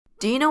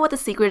Do you know what the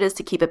secret is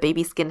to keep a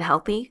baby's skin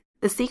healthy?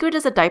 The secret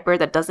is a diaper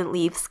that doesn't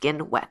leave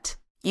skin wet.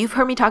 You've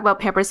heard me talk about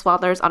Pampers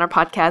Swaddlers on our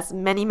podcast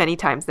many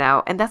times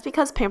now, and that's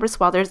because Pampers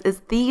Swaddlers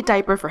is the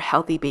diaper for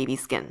healthy baby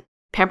skin.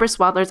 Pampers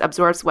Swaddlers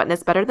absorbs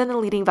wetness better than the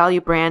leading value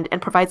brand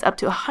and provides up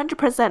to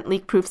 100%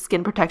 leak-proof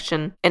skin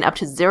protection and up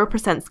to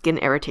 0% skin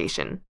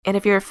irritation. And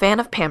if you're a fan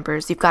of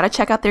Pampers, you've got to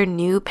check out their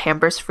new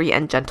Pampers Free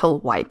and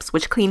Gentle wipes,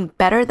 which clean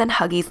better than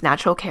Huggies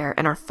Natural Care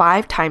and are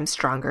 5 times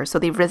stronger, so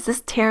they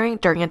resist tearing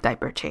during a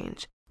diaper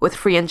change. With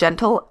Free and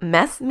Gentle,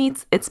 mess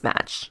meets its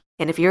match.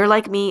 And if you're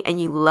like me and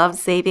you love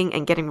saving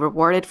and getting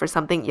rewarded for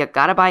something you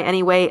gotta buy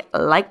anyway,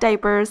 like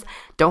diapers,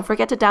 don't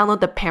forget to download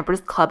the Pampers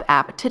Club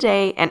app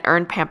today and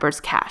earn Pampers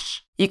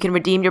Cash. You can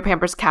redeem your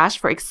Pampers Cash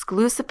for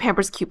exclusive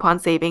Pampers coupon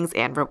savings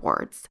and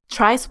rewards.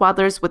 Try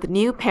Swaddlers with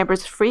new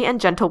Pampers Free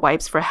and Gentle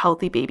wipes for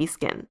healthy baby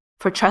skin.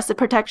 For trusted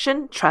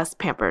protection, trust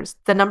Pampers,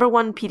 the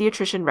 #1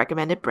 pediatrician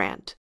recommended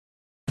brand.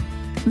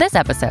 This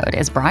episode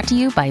is brought to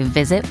you by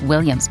Visit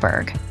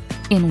Williamsburg.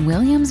 In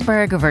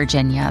Williamsburg,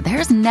 Virginia,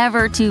 there's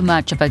never too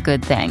much of a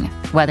good thing.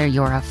 Whether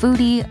you're a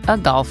foodie, a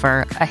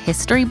golfer, a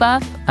history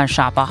buff, a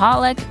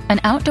shopaholic, an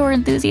outdoor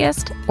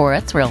enthusiast, or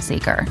a thrill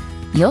seeker,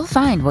 you'll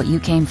find what you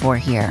came for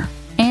here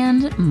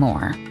and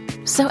more.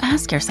 So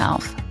ask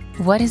yourself,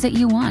 what is it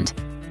you want?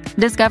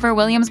 Discover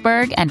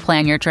Williamsburg and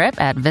plan your trip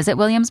at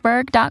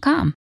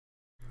visitwilliamsburg.com.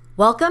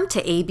 Welcome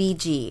to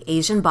ABG,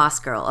 Asian Boss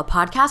Girl, a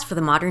podcast for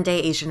the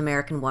modern-day Asian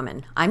American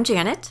woman. I'm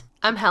Janet.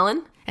 I'm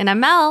Helen. And I'm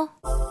Mel.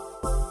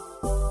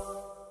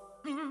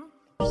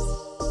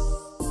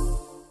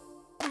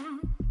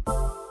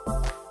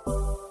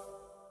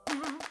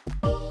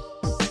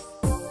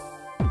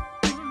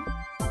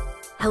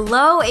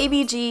 Hello,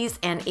 ABGs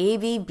and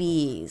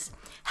ABBs.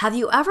 Have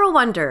you ever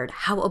wondered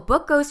how a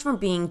book goes from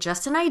being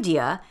just an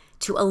idea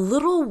to a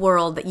little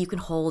world that you can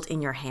hold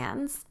in your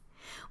hands?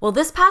 Well,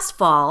 this past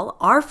fall,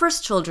 our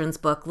first children's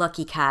book,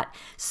 Lucky Cat,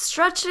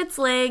 stretched its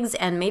legs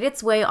and made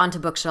its way onto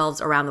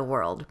bookshelves around the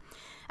world.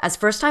 As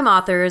first-time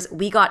authors,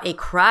 we got a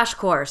crash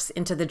course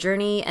into the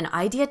journey an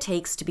idea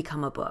takes to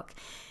become a book.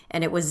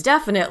 And it was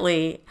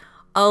definitely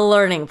a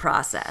learning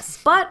process,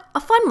 but a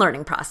fun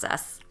learning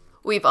process.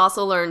 We've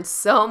also learned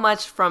so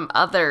much from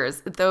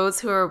others,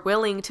 those who are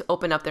willing to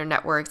open up their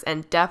networks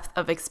and depth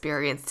of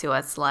experience to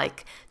us,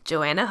 like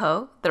Joanna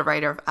Ho, the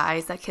writer of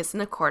Eyes That Kiss in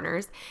the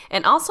Corners,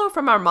 and also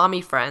from our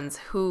mommy friends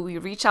who we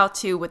reach out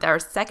to with our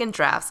second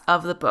drafts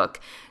of the book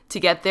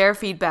to get their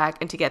feedback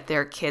and to get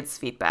their kids'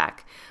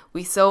 feedback.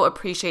 We so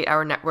appreciate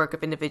our network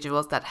of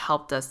individuals that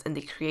helped us in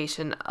the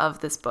creation of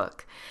this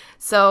book.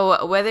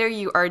 So whether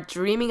you are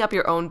dreaming up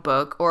your own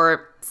book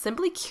or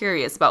simply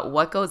curious about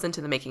what goes into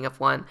the making of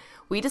one,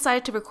 we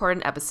decided to record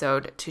an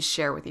episode to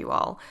share with you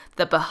all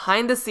the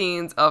behind the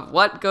scenes of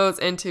what goes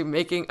into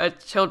making a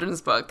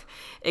children's book.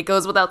 It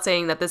goes without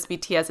saying that this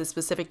BTS is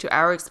specific to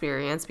our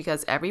experience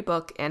because every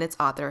book and its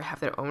author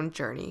have their own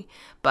journey.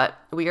 But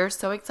we are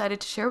so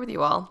excited to share with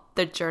you all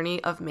the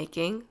journey of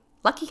making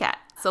Lucky Cat.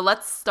 So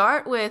let's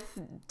start with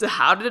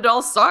how did it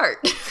all start?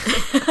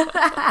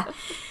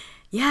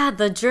 Yeah,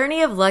 the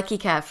journey of Lucky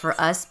Cat for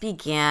us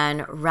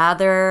began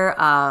rather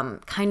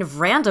kind of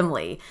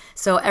randomly.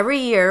 So every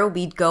year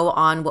we'd go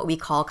on what we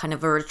call kind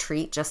of a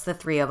retreat, just the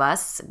three of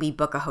us. We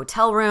book a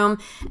hotel room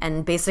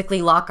and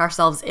basically lock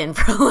ourselves in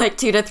for like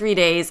 2 to 3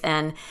 days.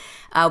 And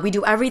we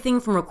do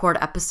everything from record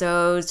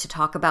episodes to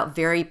talk about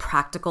very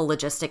practical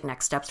logistic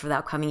next steps for the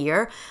upcoming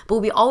year.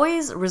 But we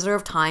always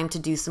reserve time to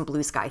do some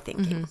blue sky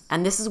thinking. Mm-hmm.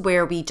 And this is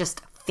where we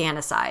just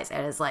fantasize.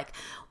 It is like,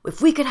 if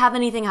we could have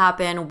anything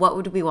happen, what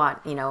would we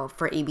want,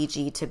 for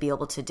ABG to be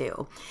able to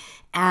do?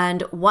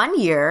 And one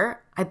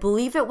year, I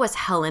believe it was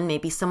Helen,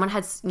 maybe someone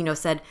had,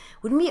 said,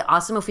 wouldn't it be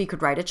awesome if we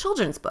could write a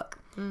children's book?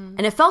 Mm.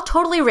 And it felt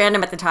totally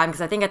random at the time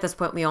because I think at this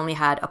point we only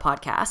had a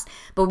podcast,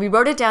 but we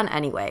wrote it down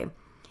anyway.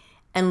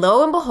 And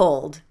lo and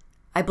behold,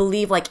 I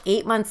believe like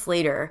 8 months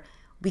later,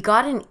 we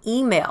got an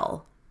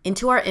email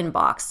into our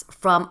inbox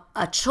from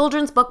a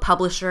children's book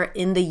publisher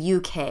in the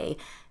UK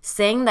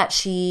saying that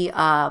she,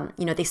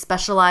 they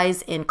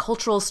specialize in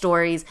cultural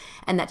stories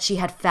and that she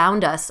had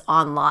found us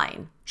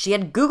online. She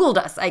had Googled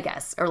us, I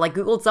guess, or like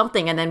Googled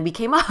something, and then we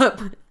came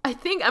up.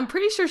 I'm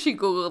pretty sure she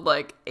Googled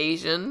like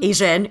Asian,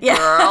 yeah,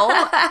 girl,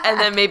 and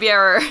then maybe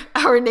our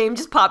name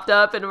just popped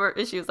up, and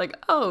she was like,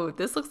 "Oh,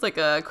 this looks like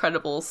a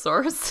credible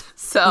source."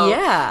 So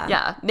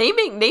yeah,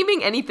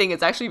 naming anything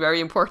is actually very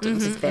important.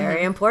 This is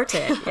very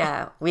important.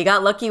 Yeah, we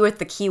got lucky with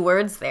the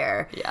keywords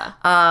there. Yeah.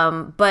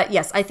 But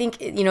yes, I think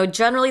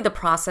generally the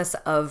process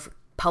of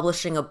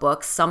publishing a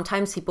book,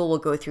 sometimes people will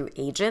go through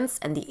agents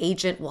and the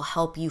agent will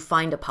help you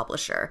find a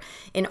publisher.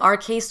 In our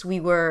case, we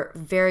were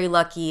very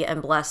lucky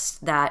and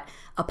blessed that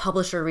a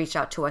publisher reached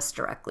out to us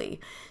directly.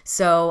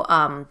 So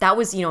that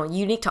was,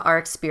 unique to our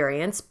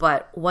experience.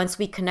 But once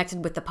we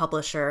connected with the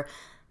publisher,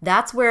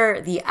 that's where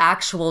the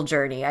actual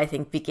journey, I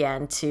think,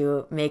 began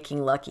to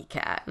making Lucky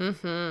Cat.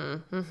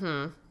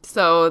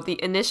 So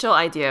the initial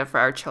idea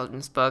for our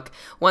children's book,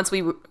 once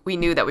we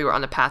knew that we were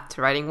on a path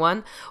to writing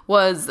one,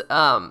 was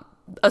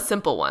a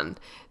simple one.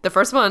 The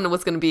first one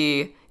was going to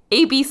be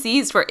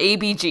ABCs for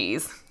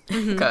ABGs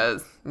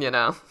because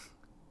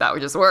that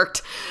just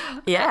worked.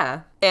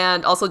 Yeah.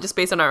 And also just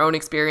based on our own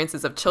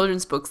experiences of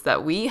children's books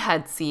that we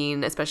had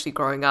seen, especially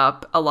growing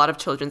up, a lot of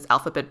children's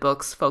alphabet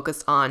books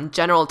focused on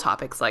general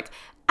topics like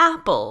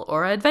apple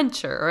or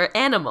adventure or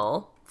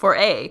animal for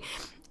A.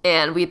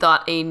 And we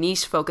thought a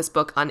niche focus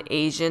book on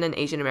Asian and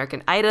Asian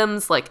American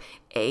items like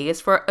A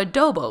is for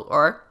adobo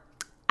or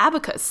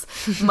abacus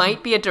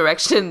might be a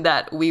direction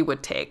that we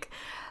would take.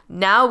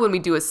 Now, when we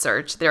do a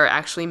search, there are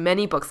actually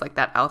many books like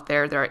that out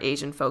there that are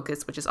Asian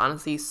focused, which is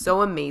honestly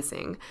so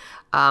amazing.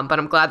 But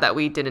I'm glad that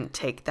we didn't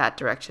take that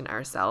direction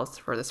ourselves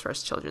for this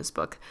first children's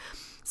book.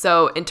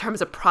 So in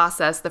terms of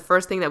process, the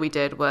first thing that we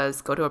did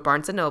was go to a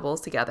Barnes &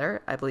 Noble's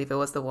together. I believe it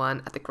was the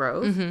one at the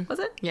Grove. Was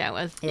it? Yeah, it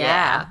was.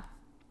 Yeah.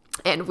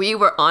 And we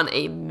were on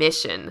a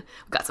mission.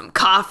 We got some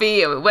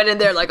coffee and we went in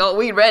there like, oh,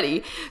 we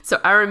ready.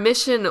 So our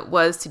mission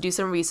was to do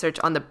some research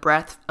on the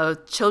breadth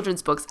of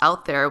children's books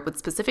out there with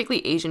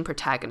specifically Asian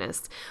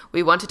protagonists.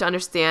 We wanted to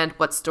understand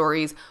what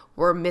stories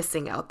were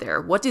missing out there.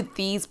 What do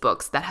these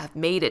books that have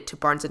made it to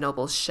Barnes &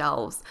 Noble's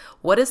shelves?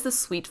 What is the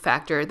sweet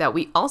factor that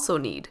we also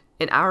need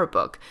in our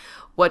book?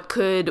 What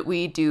could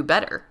we do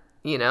better?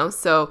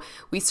 So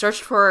we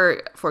searched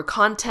for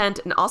content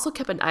and also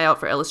kept an eye out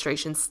for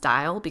illustration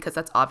style, because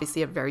that's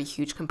obviously a very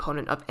huge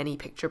component of any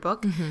picture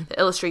book. The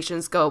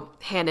illustrations go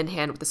hand in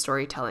hand with the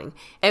storytelling.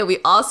 And we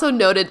also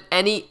noted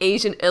any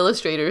Asian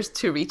illustrators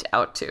to reach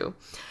out to.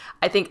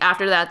 I think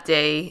after that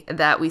day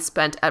that we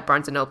spent at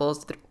Barnes &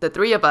 Noble's, the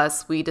three of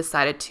us, we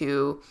decided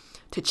to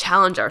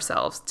challenge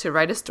ourselves to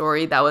write a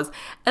story that was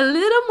a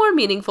little more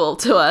meaningful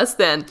to us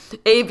than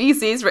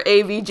ABCs for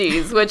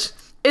ABGs, which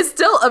is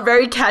still a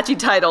very catchy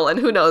title, and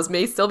who knows,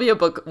 may still be a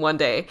book one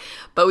day.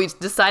 But we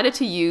decided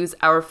to use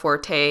our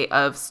forte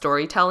of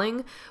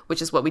storytelling,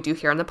 which is what we do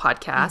here on the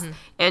podcast,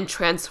 and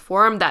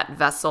transform that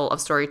vessel of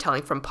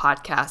storytelling from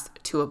podcast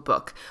to a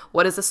book.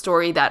 What is a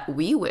story that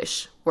we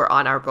wish were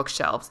on our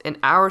bookshelves in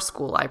our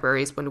school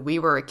libraries when we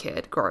were a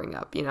kid growing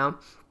up,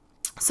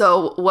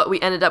 So what we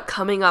ended up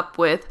coming up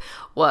with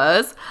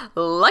was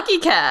Lucky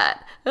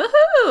Cat.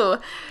 Woohoo!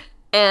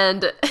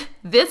 And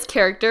this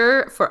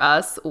character for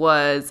us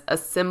was a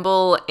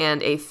symbol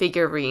and a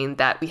figurine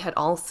that we had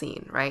all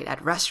seen, right?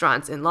 At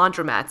restaurants and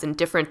laundromats and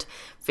different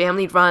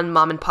family-run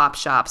mom-and-pop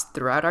shops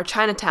throughout our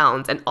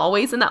Chinatowns, and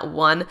always in that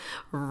one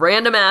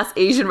random-ass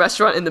Asian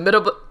restaurant in the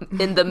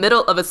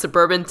middle of a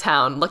suburban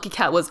town. Lucky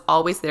Cat was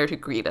always there to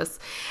greet us.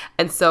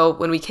 And so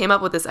when we came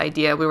up with this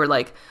idea, we were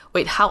like,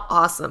 wait, how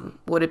awesome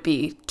would it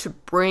be to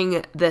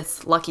bring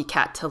this Lucky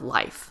Cat to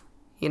life?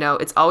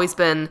 It's always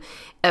been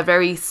a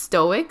very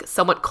stoic,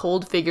 somewhat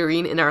cold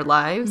figurine in our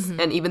lives.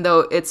 And even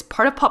though it's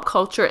part of pop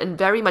culture and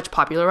very much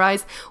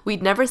popularized,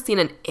 we'd never seen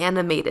an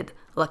animated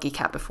Lucky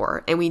Cat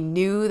before. And we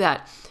knew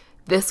that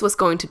this was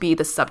going to be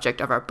the subject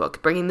of our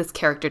book, bringing this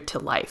character to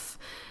life.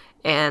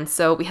 And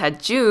so we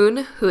had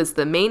June, who is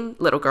the main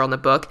little girl in the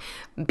book,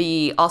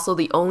 be also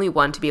the only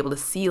one to be able to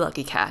see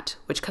Lucky Cat,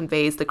 which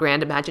conveys the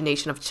grand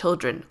imagination of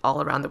children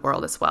all around the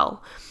world as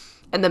well.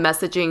 And the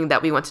messaging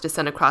that we wanted to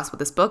send across with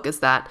this book is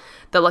that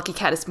the Lucky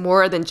Cat is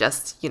more than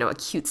just, a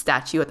cute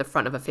statue at the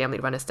front of a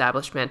family-run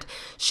establishment.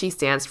 She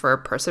stands for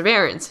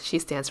perseverance. She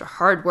stands for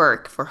hard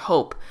work, for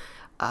hope,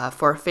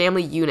 for a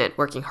family unit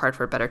working hard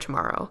for a better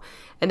tomorrow.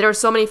 And there are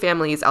so many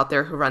families out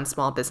there who run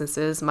small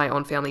businesses. My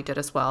own family did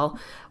as well,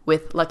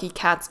 with Lucky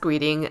Cats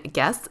greeting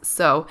guests.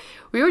 So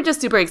we were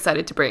just super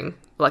excited to bring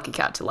Lucky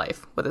Cat to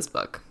life with this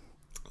book.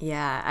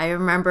 Yeah, I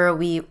remember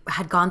we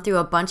had gone through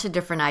a bunch of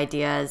different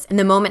ideas. And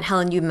the moment,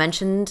 Helen, you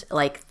mentioned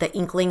like the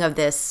inkling of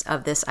this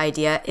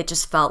idea, it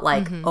just felt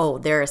like, oh,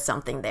 there is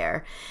something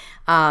there.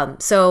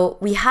 So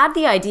we had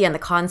the idea and the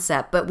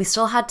concept, but we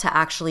still had to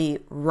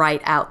actually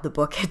write out the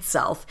book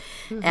itself.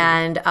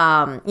 And,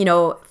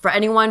 for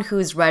anyone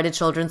who's read a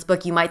children's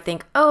book, you might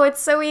think, oh,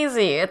 it's so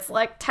easy. It's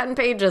like 10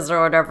 pages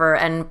or whatever.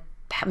 And,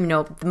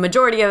 the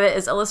majority of it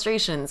is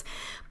illustrations.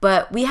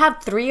 But we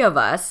had three of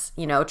us,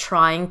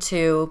 trying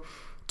to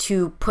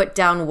put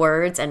down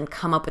words and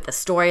come up with a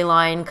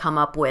storyline, come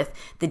up with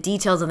the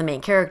details of the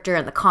main character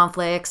and the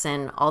conflicts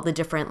and all the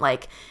different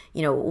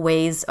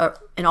ways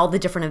and all the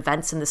different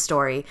events in the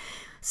story.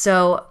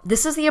 So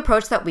this is the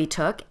approach that we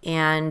took,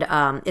 and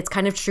it's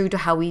kind of true to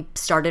how we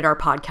started our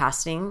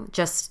podcasting.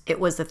 It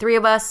was the three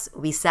of us.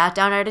 We sat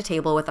down at a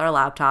table with our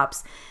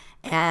laptops,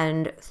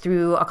 and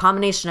through a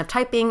combination of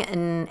typing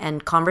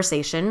and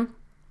conversation,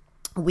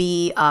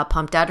 we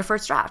pumped out a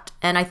first draft.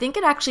 And I think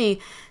it actually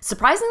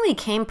surprisingly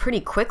came pretty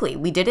quickly.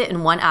 We did it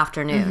in one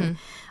afternoon.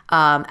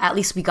 At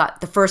least we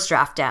got the first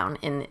draft down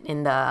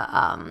in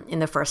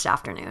the first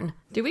afternoon.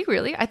 Did we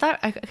really? I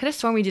could have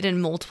sworn we did it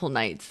in multiple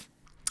nights.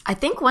 I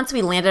think once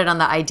we landed on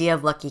the idea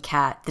of Lucky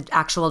Cat, the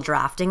actual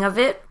drafting of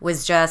it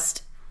was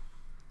just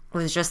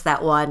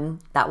that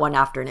one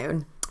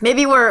afternoon.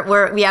 Maybe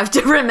we have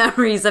different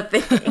memories of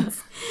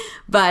things.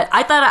 But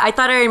I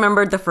thought I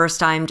remembered the first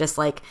time just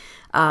like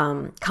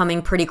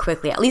coming pretty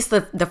quickly, at least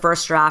the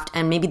first draft,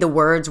 and maybe the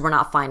words were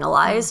not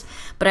finalized.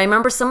 But I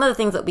remember some of the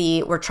things that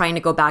we were trying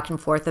to go back and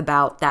forth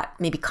about that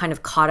maybe kind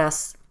of caught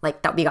us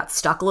like that we got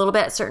stuck a little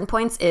bit at certain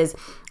points is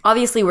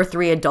obviously we're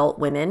three adult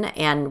women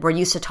and we're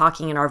used to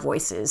talking in our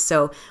voices.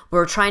 So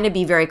we're trying to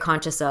be very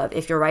conscious of,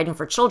 if you're writing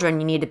for children,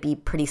 you need to be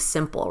pretty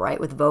simple, right?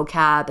 With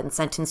vocab and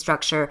sentence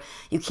structure.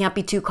 You can't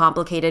be too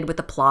complicated with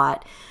the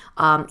plot.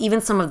 Even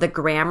some of the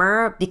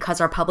grammar,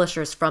 because our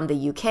publisher's from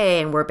the UK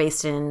and we're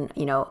based in,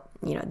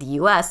 the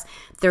US,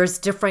 there's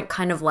different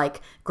kind of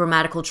like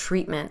grammatical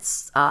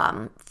treatments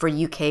for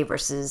UK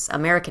versus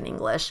American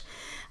English.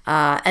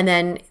 And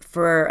then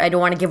I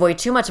don't want to give away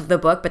too much of the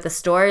book, but the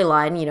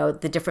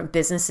storyline, the different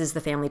businesses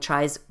the family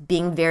tries,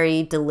 being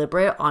very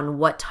deliberate on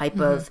what type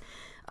of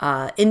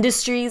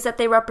industries that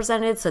they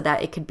represented so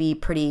that it could be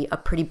a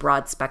pretty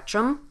broad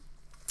spectrum.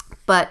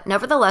 But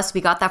nevertheless,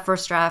 we got that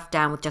first draft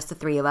down with just the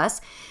three of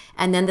us.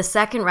 And then the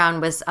second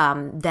round was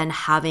then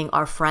having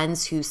our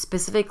friends who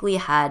specifically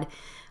had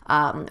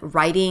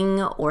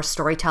writing or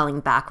storytelling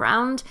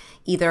background,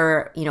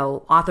 either,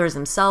 authors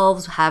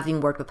themselves,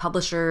 having worked with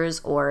publishers,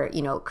 or,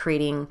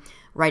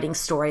 writing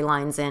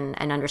storylines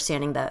and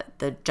understanding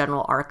the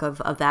general arc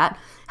of that,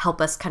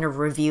 help us kind of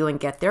review and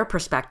get their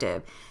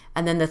perspective.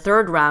 And then the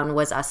third round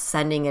was us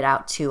sending it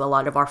out to a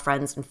lot of our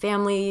friends and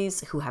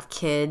families who have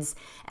kids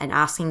and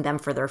asking them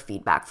for their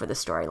feedback for the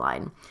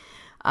storyline.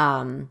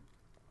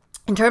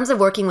 In terms of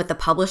working with the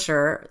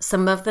publisher,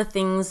 some of the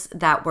things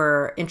that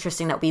were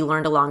interesting that we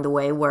learned along the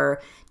way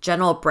were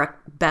general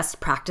best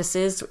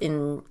practices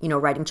in,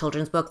 writing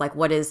children's book, like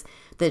what is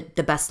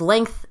the best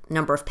length,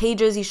 number of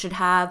pages you should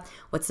have,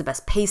 what's the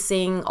best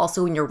pacing.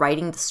 Also, when you're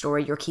writing the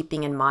story, you're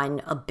keeping in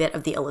mind a bit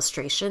of the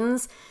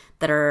illustrations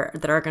that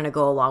are going to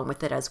go along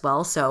with it as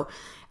well. So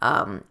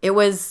it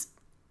was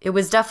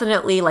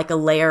definitely like a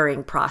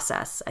layering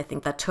process. I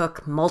think that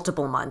took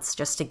multiple months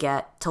just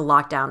to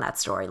lock down that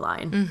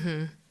storyline.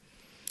 Mm-hmm.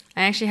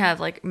 I actually have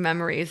like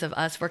memories of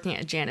us working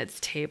at Janet's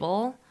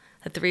table,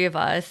 the three of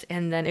us,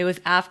 and then it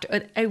was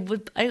after.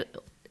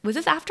 Was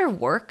this after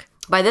work?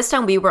 By this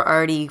time, we were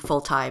already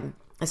full time.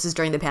 This is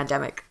during the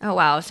pandemic. Oh,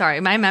 wow. Sorry.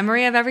 My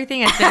memory of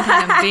everything has been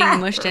kind of being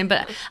mushed in.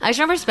 But I just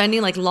remember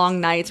spending like long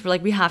nights. We're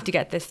like, we have to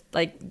get this.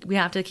 Like, we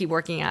have to keep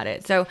working at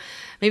it. So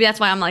maybe that's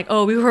why I'm like,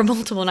 oh, we were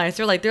multiple nights.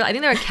 I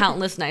think there are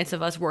countless nights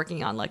of us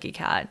working on Lucky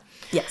Cat.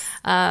 Yes.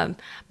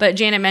 But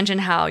Janet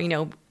mentioned how,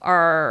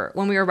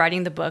 when we were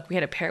writing the book, we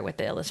had to pair it with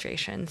the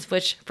illustrations,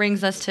 which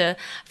brings us to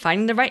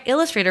finding the right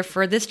illustrator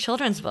for this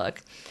children's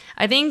book.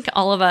 I think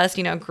all of us,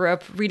 grew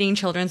up reading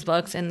children's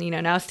books and,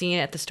 now seeing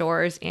it at the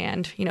stores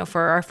and,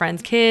 for our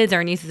friends' kids,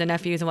 our nieces and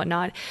nephews and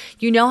whatnot,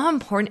 how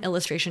important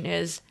illustration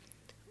is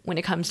when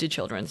it comes to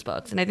children's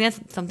books. And I think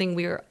that's something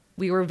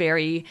we were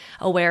very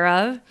aware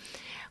of,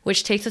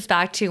 which takes us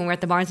back to when we were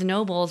at the Barnes &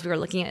 Nobles, we were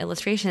looking at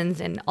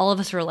illustrations and all of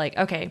us were like,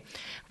 okay,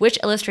 which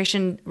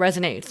illustration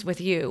resonates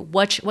with you?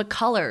 What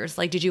colors?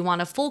 Like, did you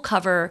want a full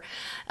cover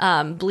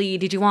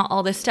bleed? Did you want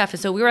all this stuff? And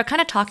so we were kind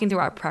of talking through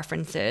our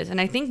preferences. And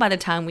I think by the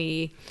time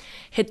we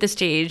hit the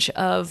stage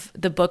of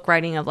the book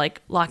writing of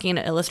like locking in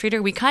an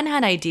illustrator, we kind of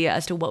had an idea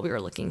as to what we were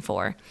looking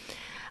for.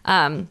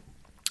 One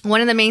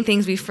of the main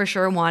things we for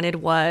sure wanted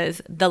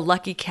was the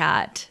Lucky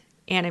Cat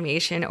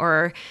animation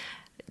or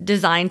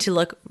designed to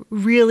look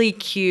really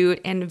cute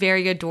and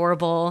very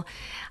adorable.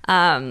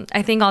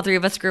 I think all three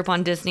of us grew up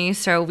on Disney,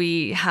 so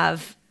we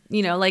have,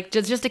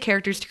 just the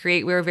characters to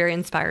create we were very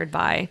inspired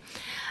by.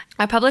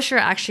 Our publisher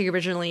actually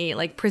originally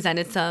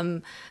presented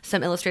some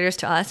illustrators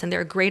to us, and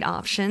they're great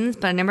options.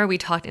 But I remember we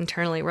talked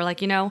internally. We're like,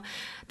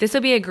 this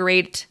would be a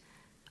great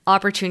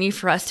opportunity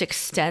for us to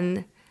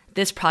extend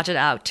this project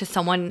out to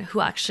someone who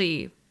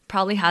actually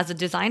probably has a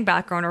design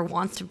background or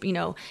wants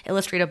to,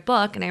 illustrate a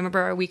book. And I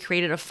remember we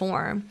created a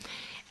form.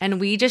 And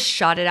we just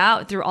shot it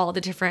out through all the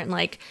different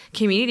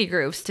community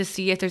groups to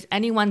see if there's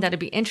anyone that would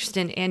be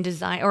interested in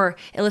design or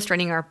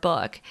illustrating our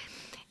book.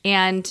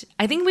 And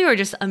I think we were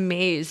just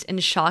amazed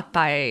and shocked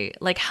by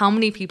how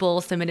many people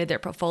submitted their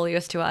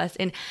portfolios to us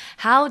and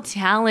how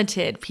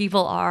talented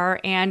people are.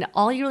 And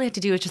all you really have to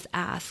do is just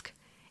ask.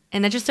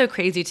 And that's just so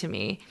crazy to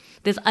me,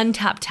 this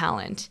untapped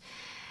talent.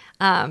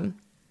 And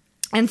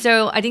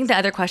so I think the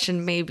other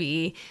question may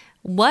be,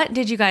 what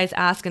did you guys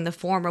ask in the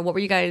form, or what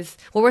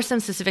were some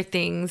specific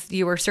things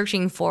you were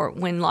searching for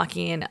when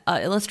locking in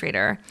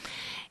Illustrator?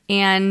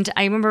 And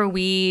I remember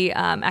we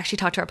actually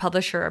talked to our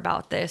publisher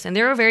about this, and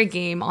they were very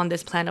game on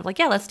this plan of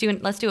let's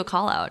do a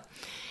call out.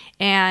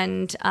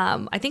 And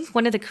I think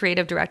one of the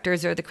creative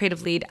directors or the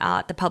creative lead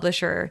at the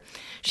publisher,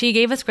 she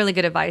gave us really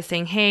good advice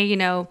saying, hey,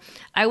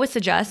 I would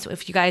suggest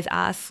if you guys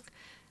ask,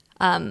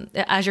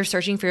 as you're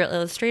searching for your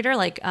illustrator,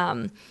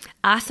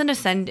 ask them to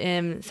send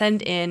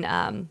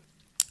in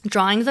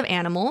drawings of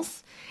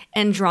animals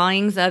and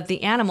drawings of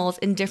the animals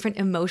in different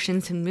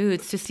emotions and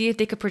moods to see if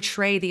they could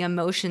portray the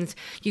emotions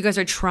you guys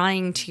are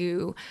trying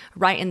to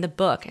write in the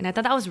book. And I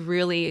thought that was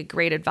really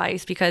great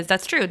advice because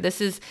that's true. This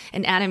is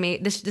an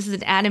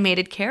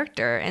animated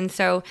character. And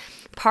so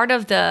part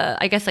of the,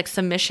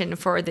 submission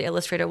for the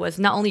illustrator was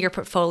not only your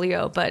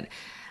portfolio, but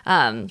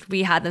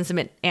we had them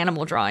submit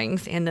animal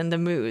drawings and then the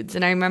moods.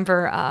 And I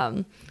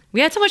remember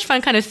we had so much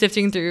fun kind of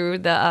sifting through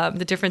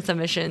the different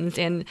submissions.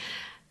 And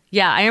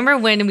yeah, I remember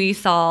when we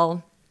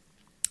saw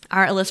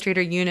our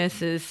illustrator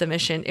Eunice's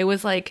submission, it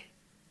was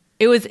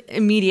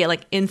immediate,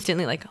 like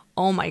instantly, like,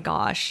 oh my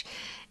gosh.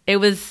 It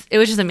was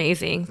just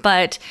amazing.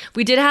 But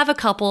we did have a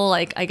couple,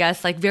 like, I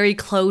guess, like very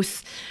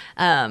close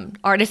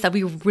artists that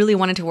we really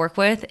wanted to work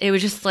with. It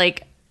was just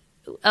like,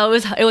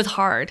 it was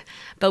hard,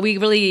 but we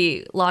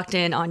really locked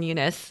in on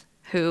Eunice,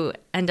 who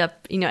ended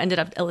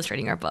up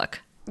illustrating our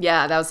book.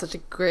 Yeah, that was such a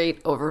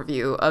great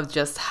overview of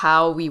just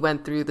how we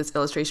went through this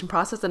illustration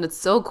process. And it's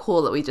so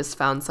cool that we just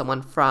found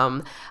someone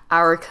from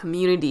our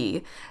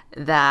community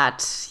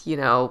that,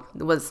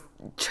 was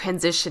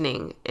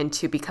transitioning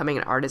into becoming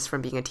an artist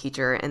from being a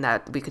teacher, and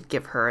that we could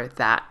give her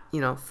that,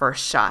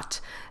 first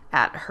shot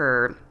at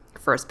her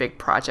first big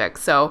project.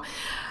 So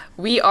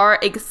we are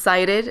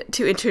excited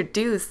to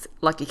introduce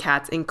Lucky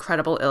Cat's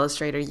incredible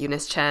illustrator,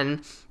 Eunice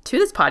Chen, to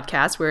this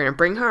podcast. We're going to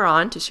bring her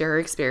on to share her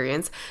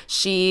experience.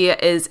 She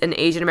is an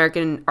Asian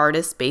American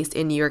artist based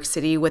in New York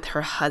City with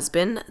her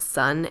husband,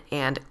 son,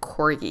 and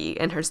corgi.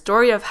 And her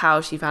story of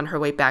how she found her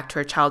way back to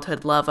her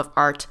childhood love of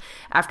art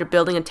after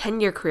building a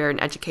 10-year career in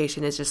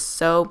education is just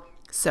so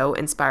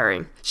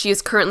inspiring. She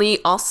is currently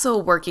also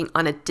working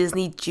on a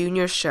Disney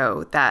Junior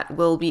show that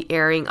will be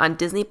airing on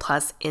Disney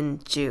Plus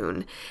in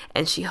June,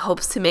 and she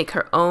hopes to make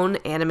her own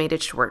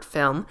animated short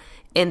film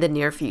in the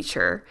near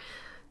future.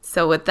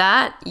 So with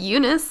that,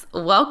 Eunice,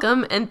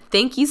 welcome, and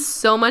thank you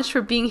so much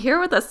for being here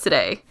with us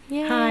today.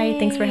 Yay. Hi,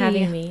 thanks for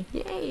having me.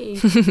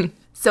 Yay.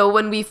 So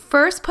when we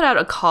first put out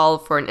a call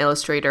for an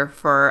illustrator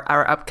for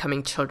our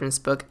upcoming children's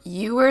book,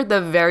 you were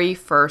the very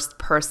first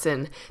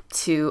person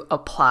to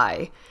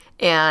apply.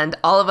 And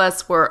all of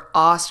us were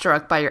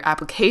awestruck by your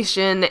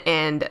application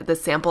and the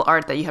sample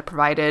art that you had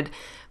provided.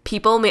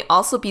 People may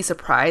also be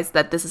surprised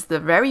that this is the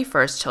very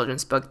first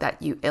children's book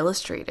that you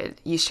illustrated.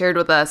 You shared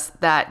with us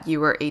that you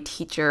were a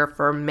teacher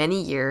for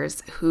many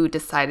years who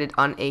decided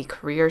on a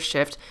career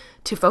shift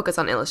to focus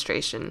on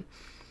illustration.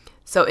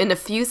 So in a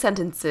few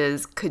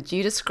sentences, could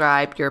you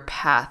describe your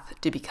path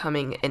to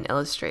becoming an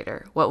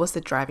illustrator? What was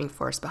the driving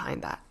force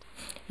behind that?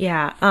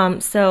 Yeah,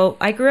 so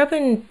I grew up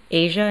in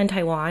Asia and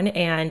Taiwan,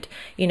 and,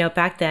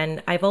 back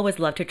then I've always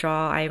loved to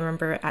draw. I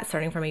remember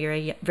starting from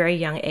a very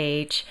young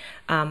age,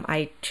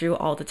 I drew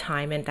all the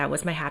time, and that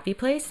was my happy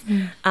place.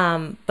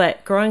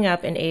 But growing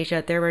up in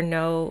Asia, there were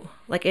no,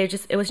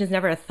 it was just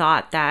never a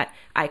thought that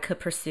I could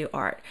pursue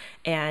art.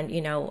 And,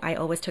 I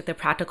always took the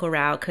practical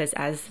route because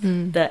as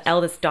the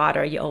eldest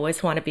daughter, you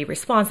always want to be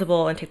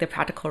responsible and take the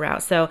practical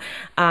route. So,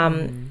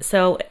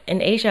 so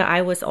in Asia,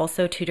 I was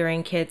also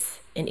tutoring kids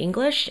in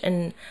English,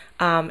 and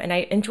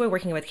I enjoy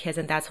working with kids,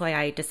 and that's why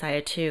I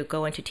decided to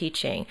go into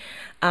teaching.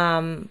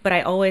 But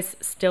I always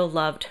still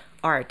loved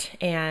art,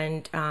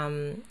 and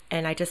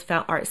I just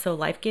found art so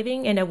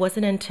life-giving. And it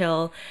wasn't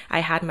until I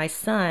had my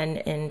son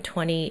in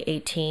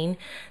 2018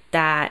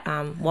 that,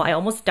 I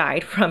almost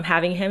died from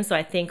having him. So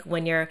I think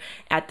when you're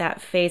at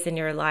that phase in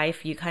your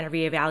life, you kind of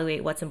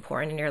reevaluate what's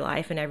important in your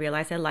life. And I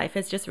realized that life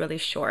is just really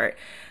short.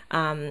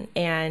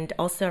 And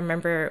also I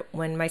remember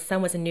when my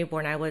son was a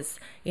newborn, I was,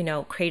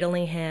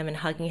 cradling him and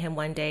hugging him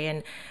one day.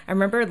 And I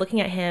remember looking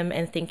at him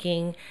and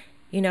thinking,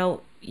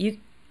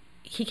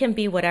 he can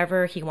be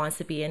whatever he wants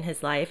to be in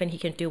his life, and he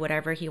can do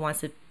whatever he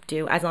wants to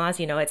do, as long as,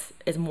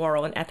 it's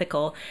moral and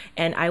ethical.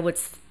 And I would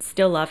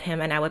still love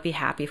him, and I would be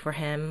happy for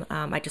him.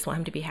 I just want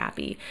him to be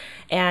happy.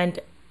 And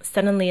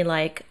suddenly,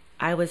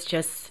 I was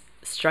just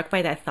struck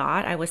by that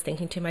thought. I was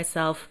thinking to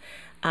myself,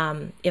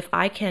 if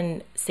I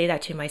can say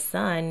that to my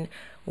son,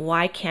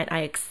 why can't I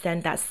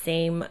extend that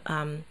same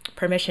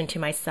permission to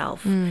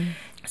myself?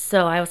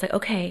 So I was like,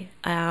 okay.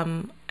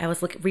 I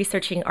was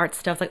researching art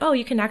stuff, oh,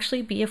 you can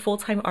actually be a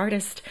full-time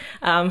artist,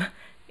 and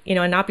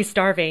not be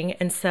starving.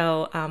 And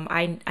so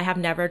I have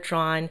never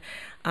drawn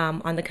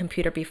on the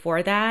computer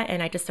before that,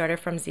 and I just started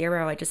from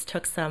zero. I just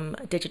took some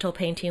digital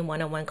painting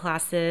 101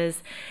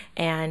 classes,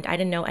 and I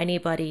didn't know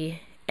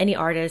any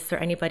artists or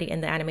anybody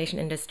in the animation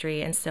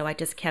industry. And so I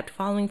just kept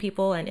following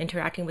people and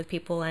interacting with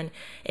people, and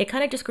it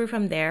kind of just grew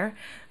from there.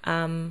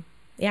 And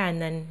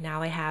then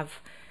now I have,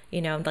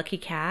 Lucky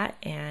Cat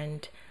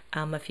and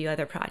a few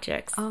other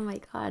projects. Oh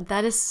my God,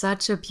 that is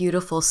such a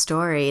beautiful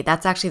story.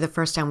 That's actually the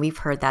first time we've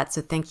heard that.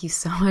 So thank you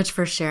so much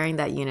for sharing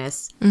that,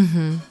 Eunice.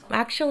 Mm-hmm.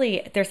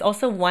 Actually, there's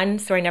also one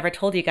story I never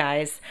told you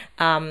guys.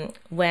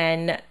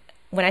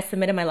 When I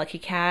submitted my Lucky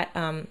Cat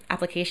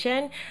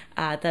application,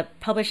 the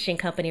publishing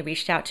company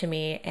reached out to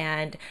me,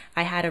 and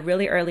I had a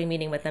really early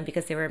meeting with them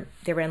because they were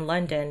in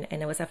London,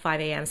 and it was at 5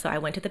 a.m. So I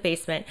went to the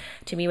basement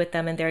to meet with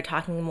them, and they were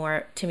talking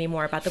to me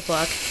more about the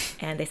book,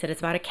 and they said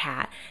it's about a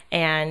cat,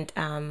 and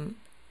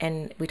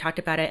we talked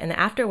about it. And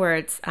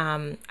afterwards,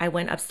 I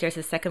went upstairs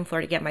to the second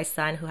floor to get my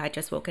son, who had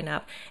just woken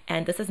up.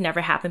 And this has never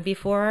happened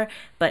before,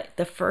 but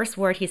the first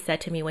word he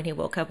said to me when he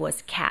woke up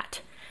was cat.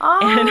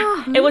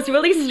 And it was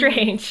really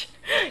strange.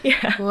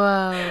 Yeah.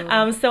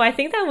 Whoa. So I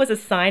think that was a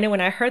sign. And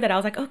when I heard that, I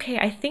was like, okay,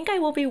 I think I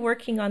will be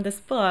working on this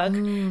book.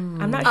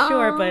 I'm not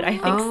sure, but I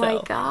think so.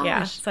 My gosh.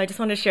 Yeah. So I just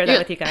wanted to share that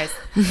with you guys.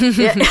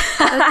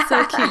 That's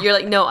so cute. You're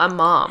like, no, I'm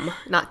mom,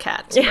 not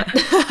cat. Yeah.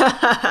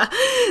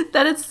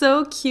 That is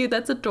so cute.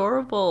 That's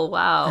adorable.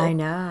 Wow. I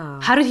know.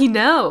 How did he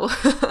know?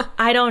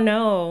 I don't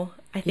know.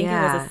 I think it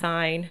Yeah. was a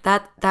sign.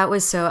 That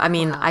was so, I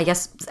mean, I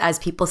guess as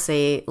people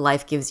say,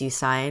 life gives you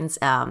signs,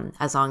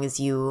 as long as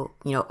you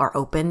are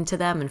open to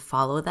them and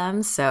follow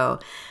them. So,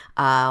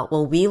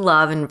 well, we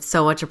love and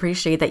so much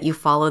appreciate that you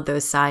followed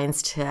those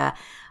signs to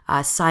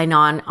sign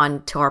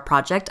on to our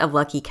project of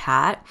Lucky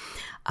Cat.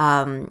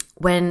 You're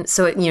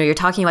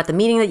talking about the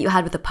meeting that you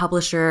had with the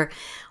publisher.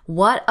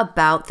 What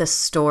about the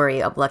story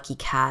of Lucky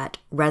Cat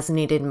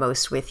resonated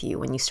most with you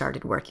when you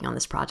started working on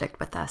this project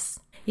with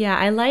us? Yeah,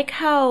 I like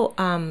how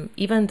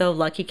even though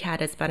Lucky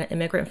Cat is about an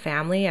immigrant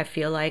family, I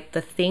feel like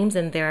the themes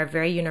in there are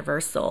very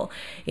universal,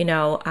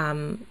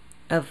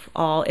 of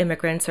all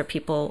immigrants or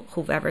people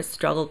who've ever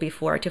struggled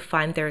before to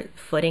find their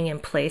footing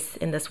and place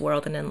in this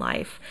world and in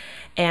life.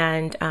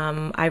 And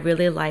I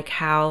really like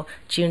how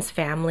June's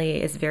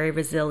family is very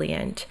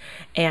resilient,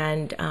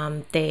 and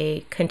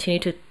they continue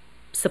to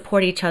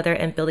support each other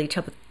and build each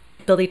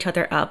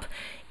other up,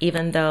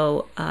 even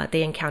though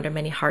they encounter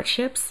many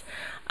hardships.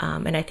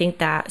 And I think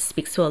that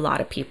speaks to a lot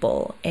of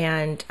people.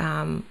 And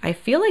I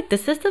feel like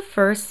this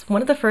is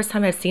one of the first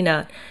time I've seen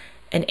an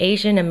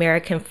Asian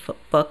American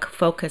book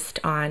focused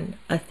on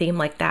a theme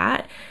like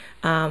that.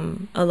 A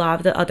lot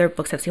of the other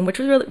books I've seen,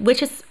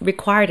 which is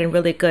required and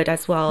really good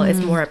as well, is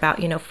more about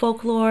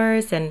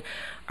folklores and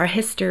our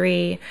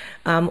history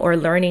or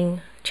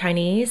learning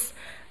Chinese.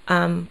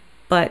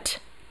 But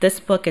this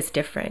book is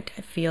different.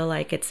 I feel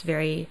like it's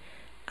very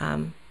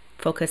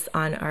focused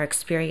on our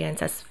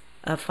experience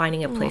of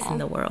finding a place in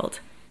the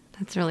world.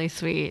 That's really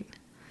sweet.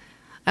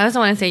 I also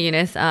want to say,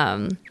 Eunice,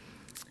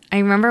 I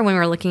remember when we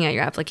were looking at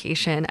your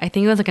application, I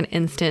think it was like an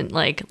instant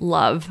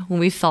love when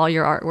we saw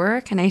your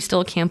artwork, and I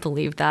still can't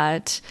believe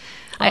that.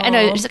 I know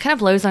it just kind of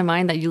blows my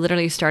mind that you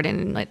literally started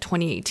in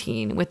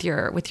 2018 with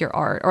your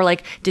art or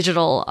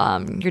digital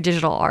your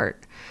digital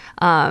art.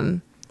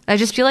 I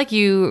just feel like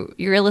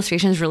your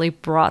illustrations really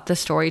brought the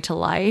story to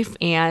life,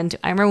 and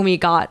I remember when we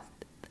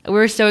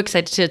were so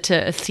excited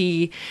to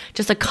see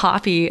just a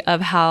copy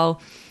of how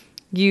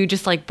you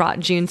just brought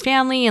June's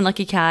family and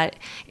Lucky Cat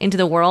into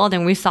the world,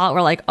 and we saw it,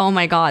 we're like, oh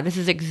my God, this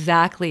is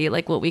exactly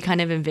what we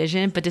kind of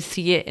envisioned. But to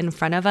see it in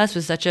front of us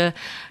was such a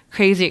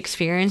crazy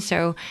experience.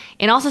 So,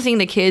 and also seeing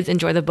the kids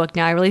enjoy the book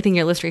now, I really think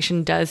your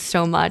illustration does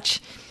so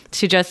much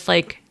to just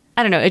I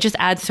don't know, it just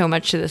adds so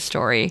much to the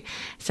story.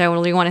 So I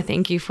really want to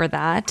thank you for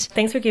that.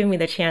 Thanks for giving me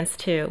the chance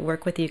to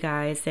work with you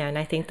guys, and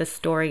I think the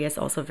story is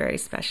also very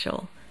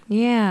special.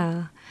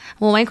 Yeah.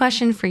 Well, my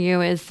question for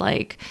you is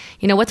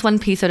what's one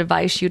piece of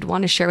advice you'd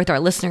want to share with our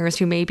listeners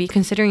who may be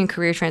considering a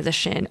career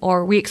transition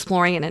or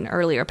re-exploring an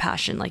earlier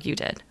passion like you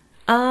did?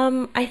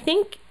 I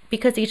think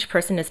because each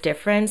person is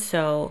different,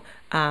 so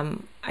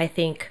I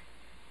think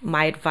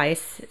my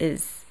advice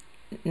is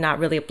not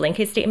really a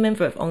blanket statement,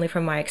 but only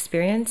from my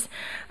experience.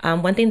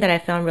 One thing that I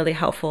found really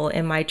helpful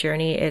in my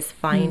journey is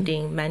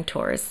finding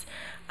mentors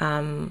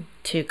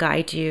to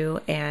guide you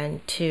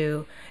and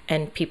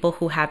people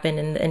who have been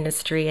in the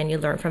industry, and you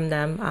learn from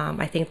them.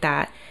 I think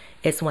that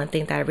is one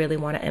thing that I really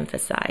want to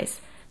emphasize.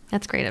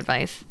 That's great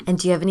advice. And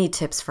do you have any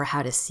tips for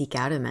how to seek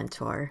out a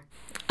mentor?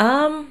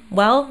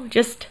 Well,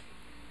 just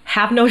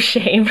have no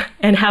shame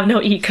and have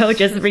no ego.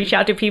 Just reach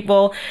out to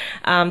people.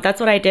 That's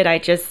what I did. I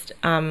just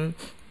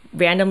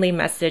randomly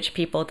messaged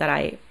people that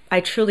I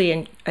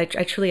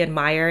truly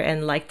admire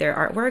and like their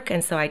artwork,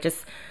 and so I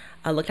just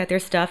looked at their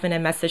stuff and I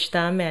messaged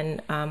them,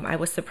 and I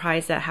was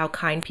surprised at how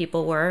kind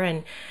people were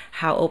and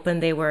how open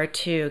they were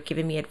to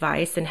giving me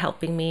advice and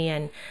helping me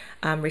and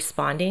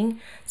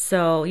responding.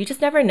 So you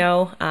just never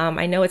know.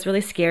 I know it's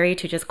really scary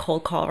to just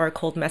cold call or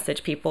cold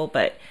message people,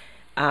 but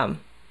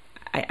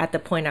at the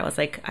point I was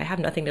like, I have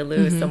nothing to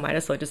lose, so might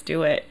as well just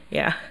do it.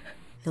 Yeah.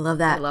 I love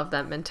that. I love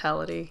that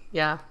mentality.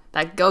 Yeah.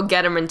 That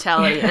go-getter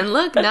mentality. And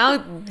look,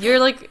 now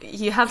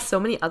you have so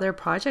many other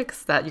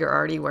projects that you're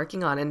already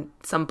working on, and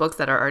some books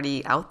that are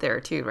already out there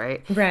too,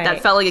 right? Right.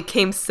 That felt like it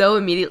came so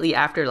immediately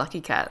after Lucky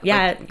Cat.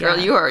 Yeah. Girl,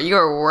 yeah. you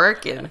are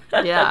working.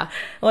 Yeah.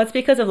 Well, it's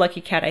because of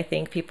Lucky Cat, I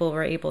think people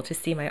were able to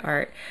see my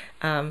art.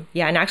 And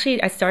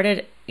actually I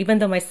started, even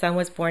though my son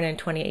was born in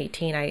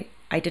 2018,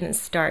 I didn't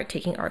start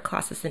taking art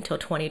classes until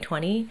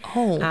 2020.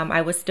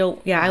 I was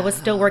still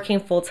working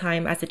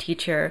full-time as a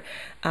teacher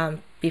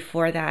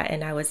before that,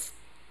 and I was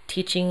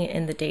teaching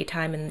in the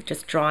daytime and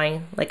just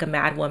drawing like a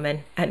mad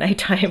woman at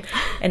nighttime,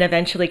 and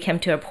eventually came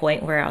to a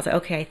point where I was like,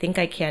 okay, I think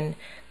I can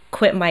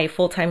quit my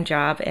full-time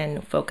job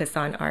and focus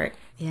on art.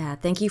 Yeah,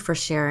 thank you for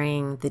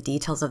sharing the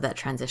details of that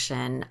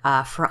transition.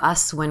 For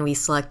us, when we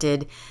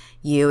selected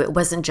you, it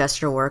wasn't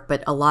just your work,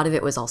 but a lot of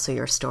it was also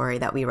your story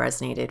that we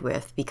resonated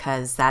with,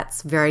 because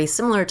that's very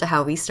similar to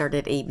how we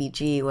started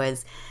ABG.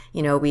 Was,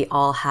 we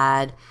all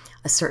had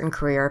a certain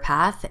career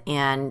path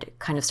and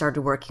kind of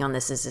started working on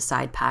this as a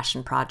side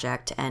passion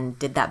project and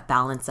did that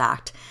balance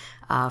act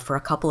for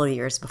a couple of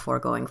years before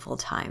going full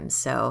time.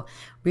 So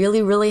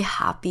really, really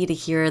happy to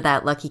hear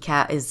that Lucky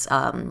Cat is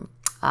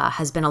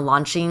has been a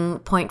launching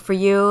point for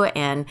you,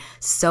 and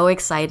so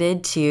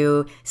excited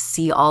to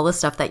see all the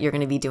stuff that you're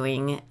going to be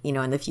doing,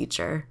 in the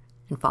future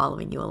and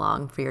following you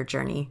along for your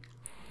journey.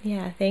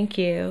 Yeah, thank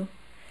you.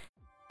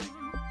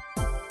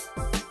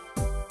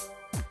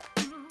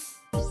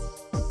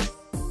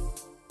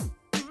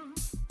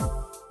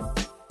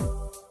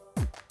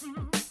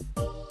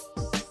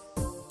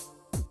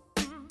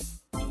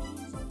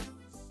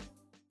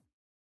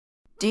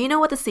 Do you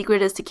know what the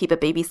secret is to keep a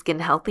baby's skin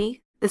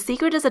healthy? The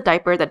secret is a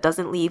diaper that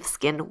doesn't leave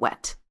skin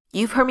wet.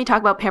 You've heard me talk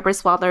about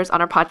Pampers Swaddlers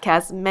on our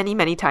podcast many,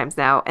 many times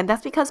now, and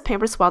that's because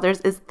Pampers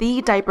Swaddlers is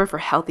the diaper for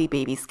healthy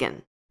baby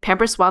skin.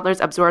 Pampers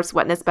Swaddlers absorbs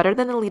wetness better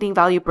than the leading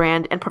value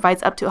brand and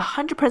provides up to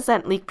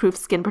 100% leak-proof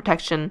skin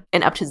protection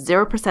and up to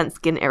 0%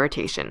 skin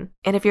irritation.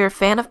 And if you're a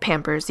fan of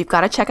Pampers, you've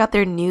got to check out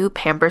their new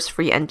Pampers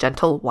Free and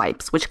Gentle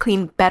wipes, which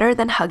clean better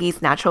than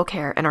Huggies Natural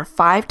Care and are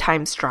 5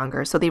 times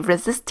stronger, so they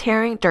resist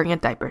tearing during a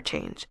diaper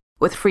change.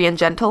 With Free and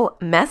Gentle,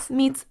 mess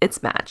meets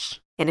its match.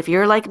 And if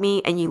you're like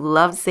me and you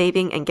love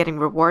saving and getting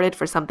rewarded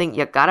for something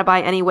you gotta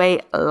buy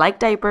anyway, like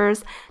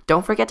diapers,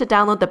 don't forget to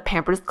download the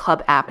Pampers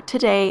Club app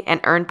today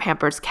and earn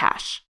Pampers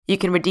Cash. You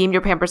can redeem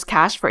your Pampers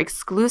Cash for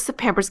exclusive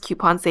Pampers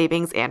coupon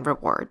savings and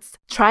rewards.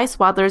 Try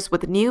Swaddlers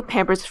with new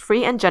Pampers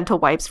Free and Gentle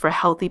wipes for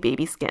healthy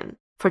baby skin.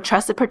 For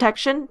trusted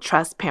protection,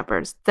 trust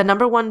Pampers, the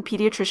 #1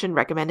 pediatrician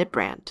recommended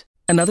brand.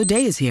 Another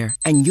day is here,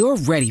 and you're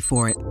ready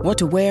for it. What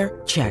to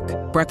wear? Check.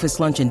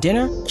 Breakfast, lunch, and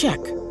dinner?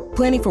 Check.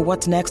 Planning for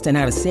what's next and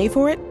how to save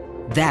for it?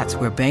 That's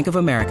where Bank of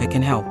America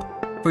can help.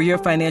 For your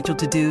financial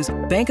to-dos,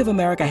 Bank of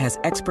America has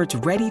experts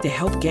ready to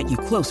help get you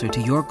closer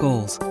to your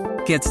goals.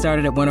 Get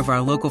started at one of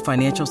our local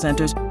financial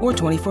centers or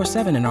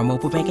 24/7 in our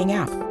mobile banking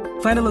app.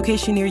 Find a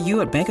location near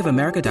you at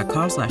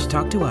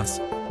bankofamerica.com/talktous.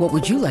 What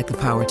would you like the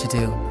power to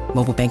do?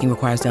 Mobile banking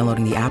requires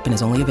downloading the app and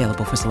is only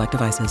available for select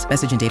devices.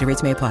 Message and data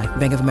rates may apply.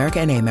 Bank of America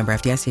N.A., member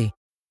FDIC.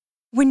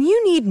 When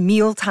you need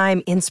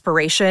mealtime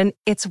inspiration,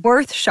 it's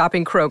worth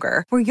shopping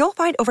Kroger, where you'll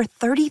find over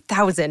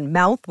 30,000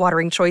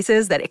 mouth-watering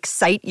choices that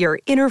excite your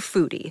inner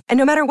foodie. And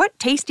no matter what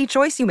tasty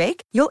choice you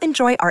make, you'll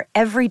enjoy our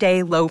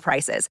everyday low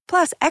prices,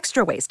 plus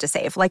extra ways to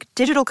save, like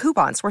digital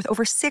coupons worth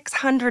over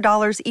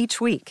 $600 each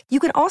week. You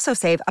can also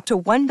save up to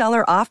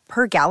 $1 off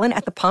per gallon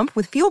at the pump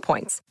with fuel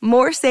points.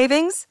 More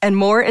savings and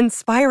more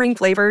inspiring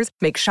flavors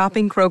make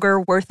shopping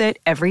Kroger worth it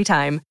every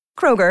time.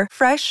 Kroger,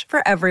 fresh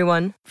for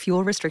everyone.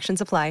 Fuel restrictions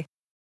apply.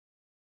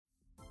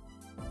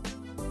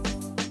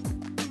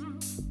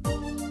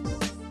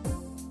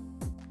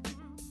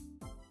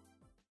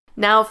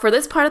 Now, for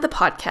this part of the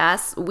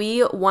podcast,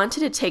 we wanted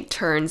to take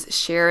turns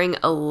sharing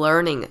a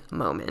learning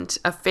moment,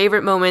 a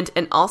favorite moment,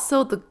 and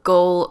also the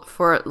goal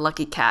for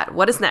Lucky Cat.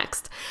 What is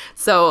next?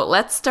 So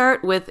let's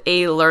start with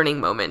a learning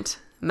moment.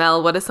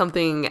 Mel, what is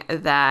something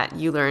that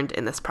you learned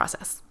in this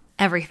process?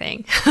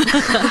 Everything.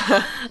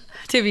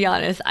 To be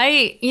honest,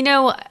 I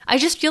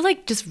just feel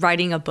like just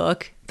writing a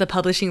book, the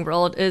publishing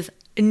world is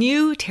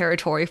new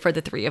territory for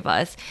the three of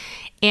us.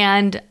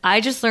 And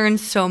I just learned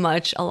so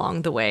much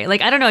along the way.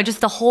 Like, I don't know, just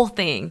the whole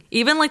thing.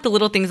 Even like the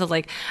little things of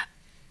like,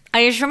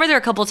 I just remember there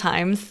were a couple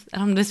times,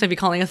 I'm just maybe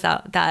calling us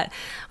out, that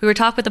we were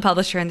talking with the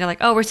publisher and they're like,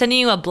 oh, we're sending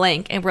you a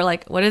blank. And we're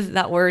like, what is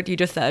that word you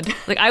just said?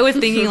 Like, I was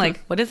thinking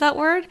like, what is that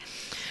word?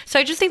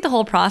 So I just think the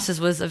whole process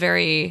was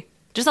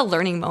just a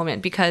learning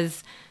moment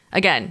because,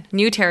 again,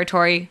 new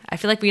territory. I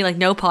feel like we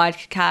know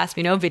podcast,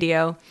 we know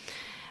video,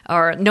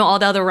 or know all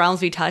the other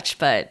realms we touch,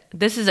 but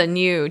this is a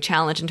new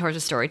challenge in terms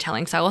of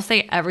storytelling. So I will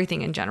say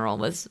everything in general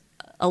was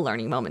a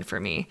learning moment for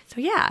me. So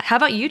yeah, how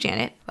about you,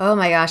 Janet? Oh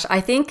my gosh, I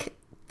think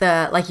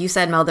like you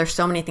said, Mel, there's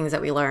so many things that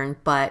we learned,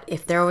 but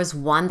if there was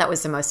one that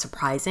was the most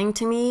surprising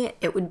to me,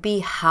 it would be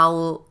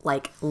how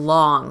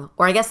long,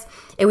 or I guess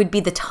it would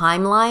be the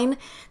timeline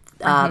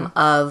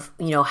of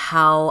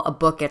how a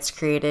book gets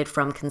created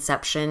from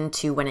conception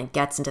to when it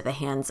gets into the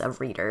hands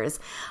of readers.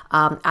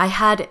 I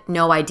had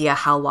no idea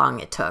how long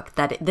it took.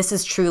 That this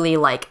is truly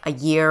like a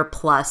year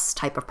plus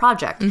type of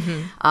project.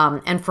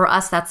 And for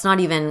us, that's not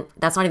even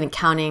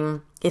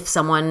counting if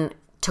someone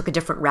took a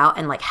different route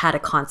and had a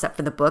concept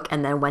for the book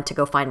and then went to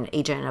go find an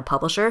agent and a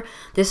publisher.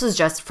 This is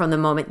just from the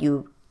moment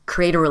you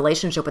create a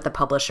relationship with a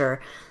publisher.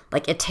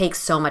 It takes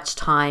so much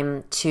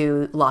time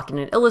to lock in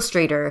an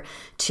illustrator,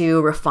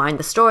 to refine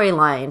the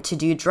storyline, to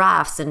do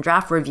drafts and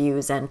draft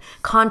reviews and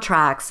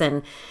contracts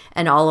and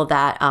all of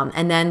that.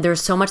 And then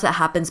there's so much that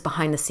happens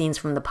behind the scenes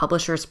from the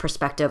publisher's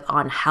perspective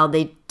on how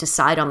they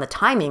decide on the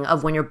timing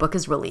of when your book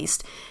is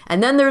released.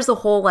 And then there's the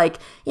whole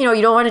you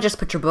don't want to just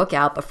put your book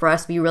out, but for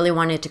us, we really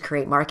wanted to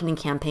create marketing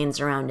campaigns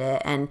around it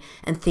and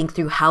think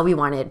through how we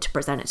wanted to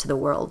present it to the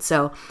world.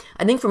 So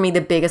I think for me, the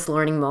biggest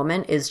learning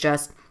moment is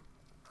just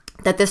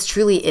that this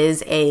truly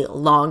is a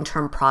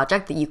long-term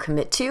project that you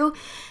commit to.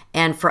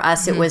 And for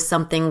us, it was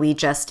something we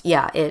just,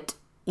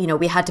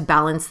 we had to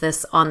balance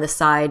this on the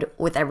side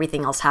with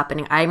everything else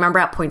happening. I remember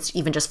at points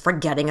even just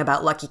forgetting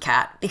about Lucky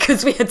Cat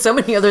because we had so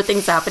many other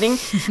things happening.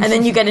 And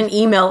then you get an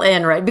email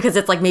in, right? Because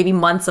it's like maybe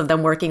months of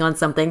them working on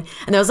something.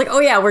 And I was like, oh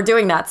yeah, we're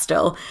doing that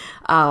still.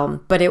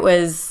 But it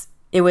was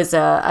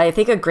I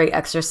think a great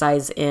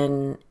exercise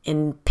in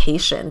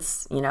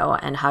patience,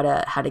 and how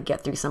to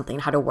get through something,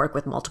 how to work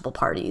with multiple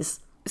parties.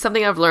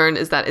 Something I've learned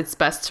is that it's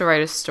best to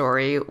write a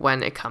story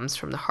when it comes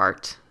from the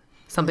heart.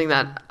 Something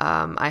that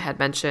I had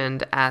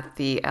mentioned at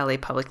the LA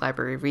Public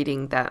Library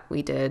reading that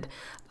we did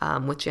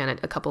with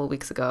Janet a couple of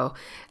weeks ago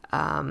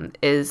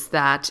is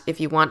that if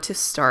you want to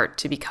start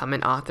to become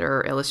an author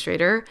or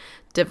illustrator,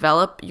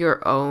 develop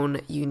your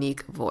own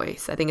unique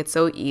voice. I think it's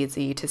so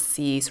easy to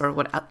see sort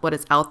of what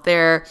is out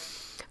there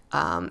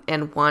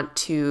and want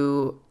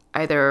to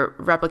either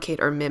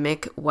replicate or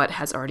mimic what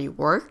has already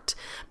worked.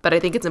 But I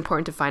think it's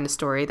important to find a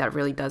story that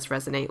really does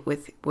resonate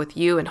with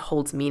you and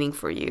holds meaning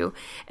for you,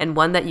 and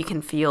one that you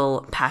can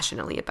feel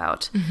passionately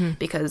about.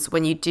 Because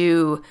when you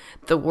do,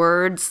 the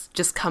words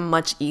just come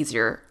much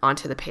easier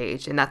onto the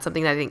page. And that's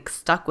something that I think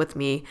stuck with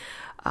me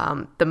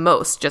the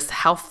most, just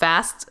how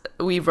fast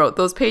we wrote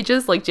those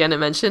pages. Like Janet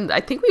mentioned,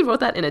 I think we wrote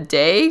that in a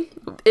day.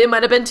 It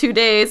might have been 2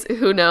 days,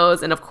 who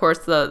knows? And of course,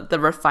 the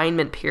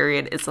refinement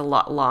period is a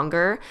lot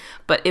longer,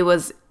 but it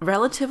was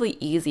relatively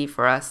easy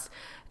for us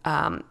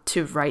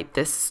to write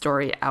this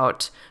story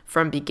out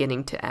from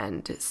beginning to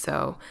end.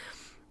 So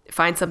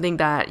find something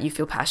that you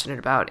feel passionate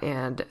about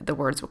and the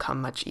words will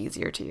come much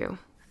easier to you.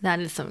 That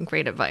is some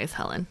great advice,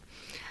 Helen.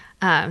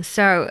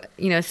 So,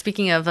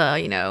 speaking of,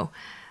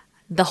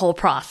 the whole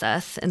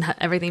process and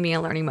everything being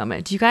a learning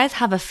moment, do you guys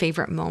have a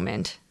favorite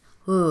moment?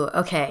 Ooh,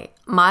 okay.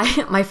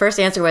 My first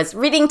answer was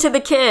reading to the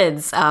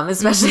kids,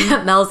 especially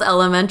at Mel's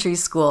elementary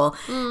school.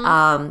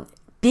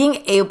 Being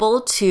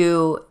able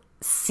to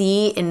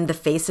see in the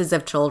faces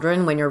of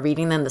children when you're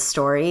reading them the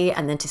story,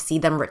 and then to see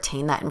them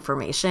retain that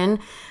information,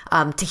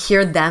 to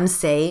hear them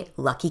say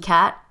Lucky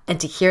Cat and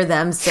to hear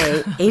them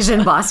say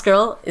Asian Boss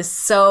Girl is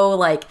so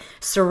like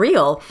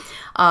surreal.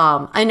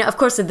 I know, of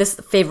course, this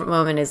favorite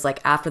moment is like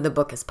after the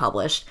book is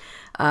published.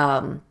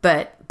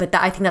 But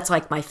I think that's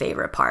like my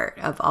favorite part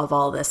of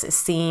all this is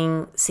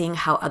seeing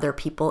how other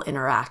people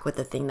interact with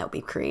the thing that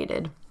we've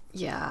created.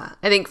 Yeah,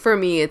 I think for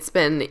me, it's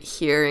been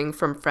hearing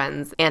from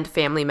friends and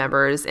family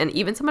members and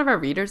even some of our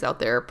readers out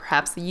there,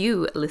 perhaps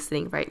you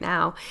listening right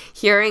now,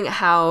 hearing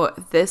how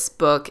this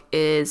book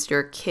is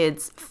your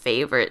kid's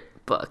favorite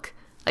book.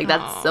 Like,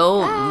 that's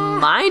so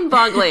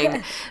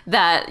mind-boggling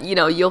that,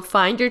 you'll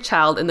find your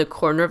child in the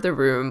corner of the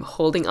room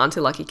holding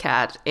onto Lucky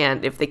Cat,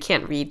 and if they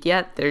can't read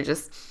yet, they're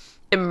just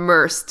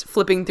immersed,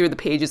 flipping through the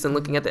pages and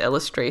looking at the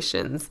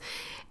illustrations.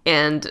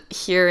 And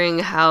hearing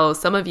how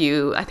some of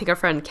you, I think our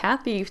friend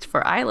Kathy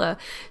for Isla,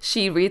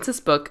 she reads this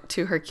book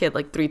to her kid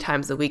like 3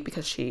 times a week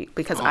because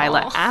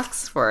Isla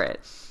asks for it.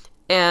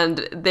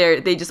 And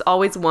they just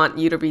always want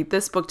you to read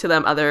this book to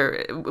them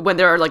when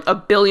there are like a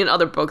billion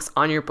other books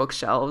on your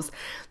bookshelves.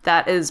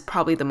 That is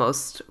probably the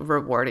most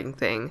rewarding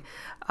thing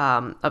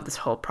of this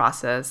whole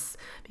process,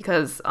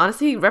 because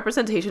honestly,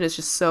 representation is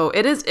just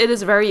it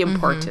is very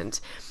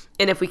important.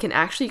 And if we can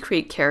actually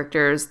create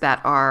characters that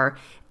are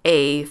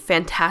a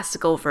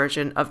fantastical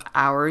version of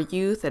our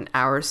youth and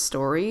our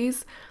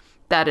stories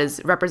that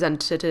is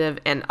representative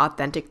and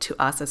authentic to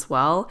us as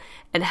well,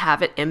 and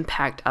have it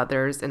impact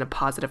others in a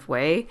positive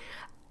way,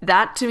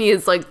 that to me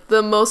is like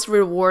the most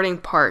rewarding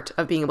part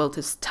of being able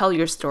to tell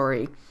your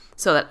story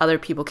so that other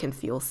people can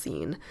feel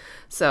seen.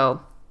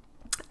 So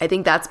I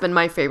think that's been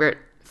my favorite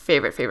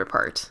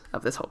part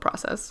of this whole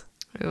process.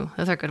 Ooh,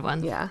 those are good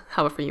ones. Yeah.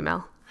 How about for you,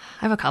 Mel?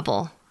 I have a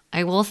couple.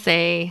 I will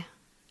say,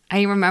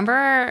 I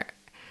remember...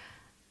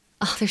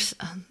 there's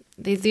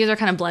these are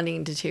kind of blending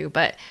into two,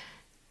 but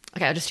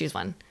okay, I'll just choose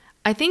one.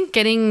 I think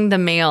getting the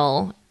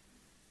mail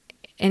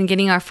and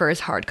getting our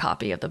first hard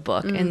copy of the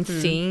book and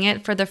seeing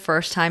it for the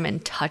first time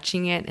and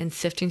touching it and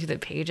sifting through the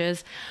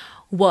pages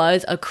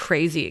was a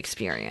crazy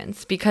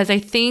experience, because I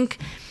think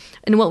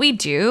in what we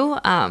do,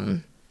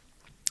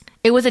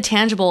 it was a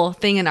tangible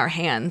thing in our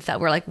hands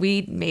that we're like,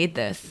 we made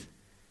this.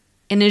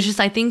 And it's just,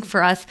 I think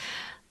for us,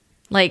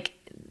 like,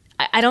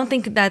 I don't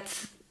think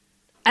that's,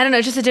 I don't know.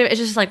 It's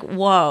just like,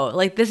 whoa,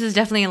 like this is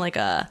definitely like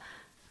a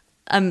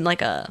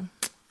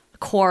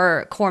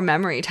core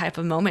memory type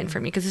of moment for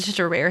me, because it's just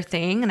a rare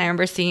thing. And I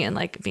remember seeing it and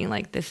like being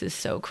like, this is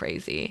so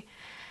crazy,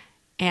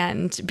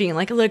 and being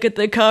like, look at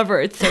the cover,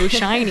 it's so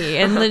shiny.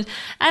 And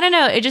I don't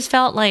know, it just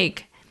felt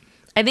like,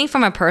 I think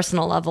from a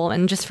personal level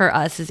and just for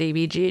us as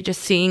ABG,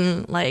 just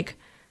seeing like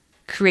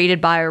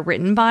created by or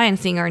written by and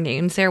seeing our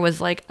names there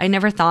was like, I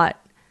never thought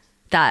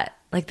that.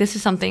 Like, this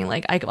is something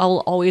like I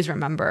will always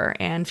remember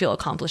and feel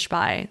accomplished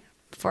by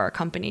for our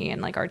company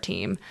and like our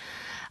team.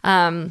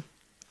 The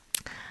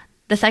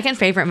second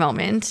favorite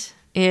moment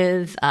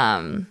is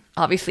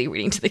obviously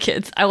reading to the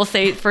kids. I will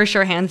say for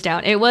sure, hands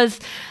down.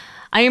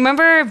 I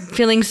remember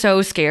feeling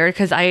so scared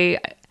because I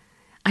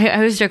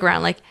always joke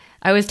around, like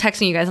I was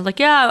texting you guys. I'm like,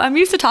 yeah, I'm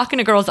used to talking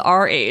to girls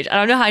our age. I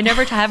don't know how I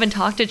haven't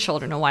talked to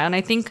children in a while. And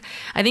I think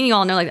you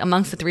all know, like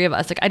amongst the 3 of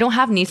us, like I don't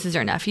have nieces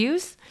or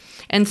nephews.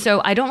 And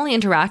so I don't really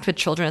interact with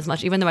children as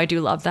much, even though I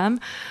do love them.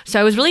 So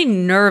I was really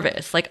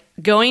nervous, like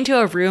going to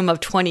a room of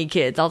 20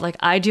 kids. I was like,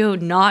 I do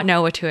not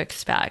know what to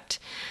expect.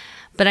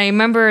 But I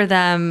remember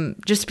them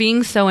just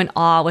being so in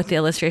awe with the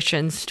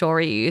illustration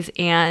stories,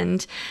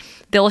 and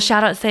they'll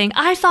shout out saying,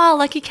 I saw a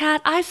lucky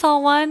cat, I saw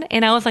one.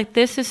 And I was like,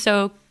 this is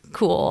so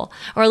cool.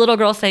 Or a little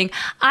girl saying,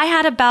 I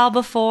had a bow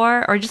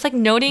before, or just like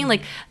noting,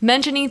 like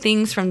mentioning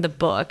things from the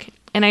book.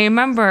 And I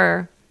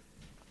remember,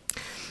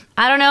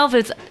 I don't know if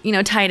it's,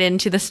 tied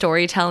into the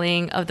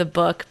storytelling of the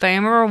book, but I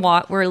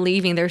remember we're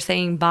leaving, they're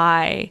saying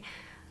bye.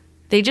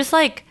 They just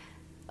like,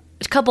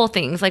 a couple of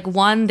things. Like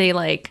one,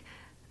 they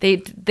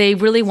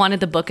really wanted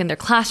the book in their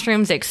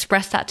classrooms. They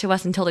expressed that to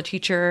us until the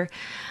teacher,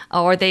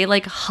 or they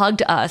like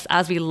hugged us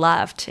as we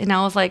left. And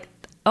I was like,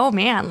 oh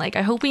man, like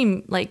I hope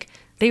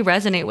they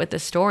resonate with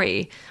this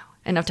story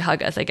enough to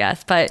hug us, I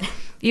guess. But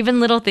even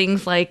little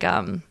things like,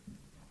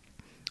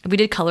 we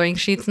did coloring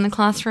sheets in the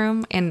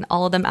classroom, and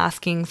all of them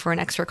asking for an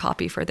extra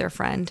copy for their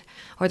friend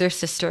or their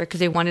sister because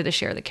they wanted to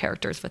share the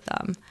characters with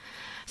them.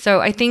 So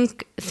I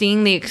think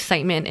seeing the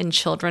excitement in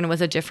children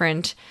was a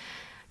different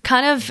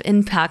kind of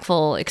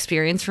impactful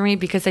experience for me,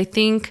 because I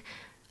think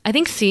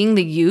seeing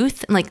the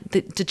youth and like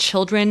the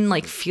children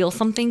like feel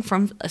something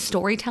from a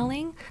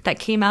storytelling that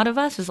came out of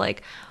us is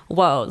like,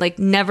 whoa, like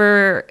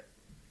never.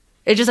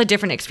 It's just a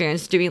different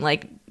experience doing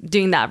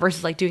that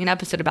versus like doing an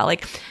episode about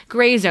like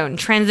gray zone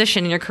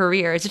transition in your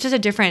career. It's just a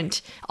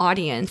different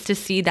audience. To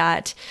see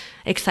that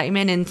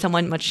excitement in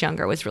someone much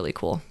younger was really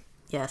cool.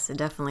 Yes, it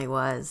definitely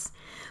was.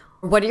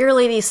 What are your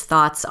ladies'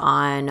 thoughts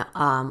on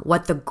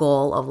what the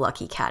goal of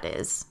Lucky Cat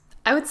is?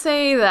 I would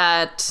say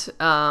that,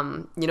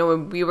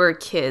 when we were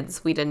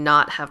kids, we did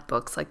not have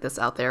books like this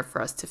out there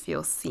for us to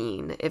feel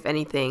seen. If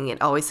anything,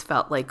 it always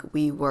felt like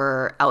we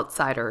were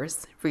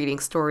outsiders reading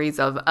stories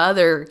of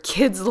other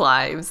kids'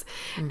 lives.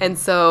 Mm-hmm. And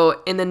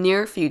so in the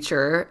near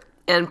future,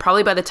 and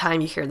probably by the time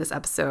you hear this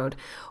episode,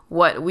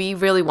 what we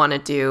really want to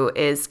do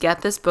is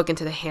get this book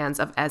into the hands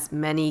of as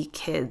many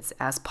kids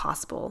as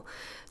possible.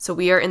 So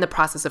we are in the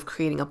process of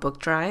creating a book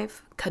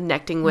drive,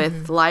 connecting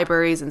with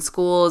libraries and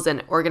schools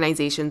and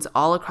organizations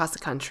all across the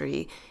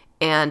country,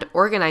 and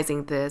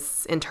organizing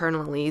this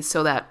internally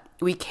so that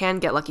we can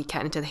get Lucky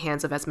Cat into the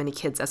hands of as many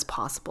kids as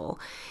possible.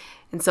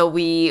 And so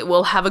we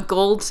will have a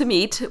goal to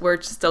meet. We're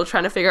still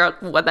trying to figure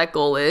out what that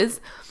goal is.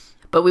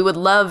 But we would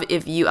love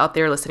if you out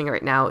there listening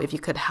right now, if you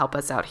could help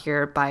us out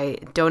here by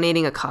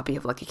donating a copy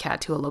of Lucky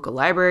Cat to a local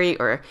library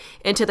or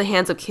into the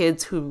hands of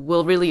kids who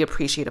will really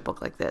appreciate a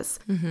book like this.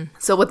 Mm-hmm.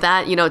 So with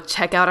that,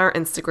 check out our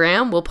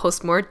Instagram. We'll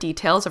post more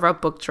details of our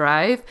book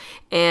drive,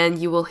 and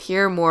you will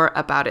hear more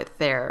about it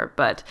there.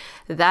 But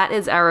that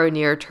is our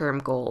near-term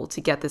goal,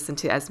 to get this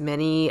into as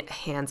many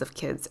hands of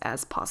kids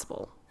as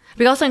possible.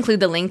 We also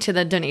include the link to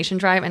the donation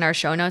drive in our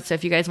show notes. So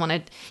if you guys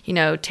want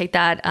to, take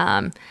that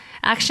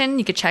action,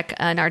 you could check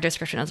in our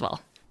description as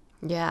well.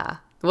 Yeah.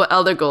 What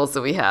other goals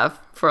do we have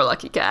for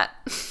Lucky Cat?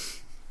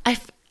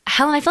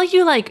 Helen, I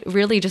feel like you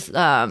really just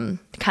kind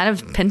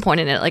of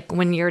pinpointed it, like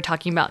when you're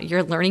talking about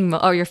your learning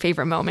or your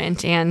favorite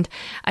moment. And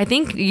I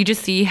think you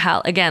just see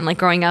how, again, like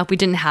growing up, we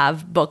didn't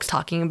have books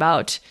talking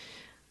about,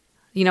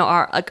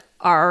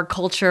 our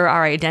culture,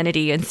 our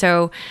identity. And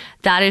so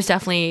that is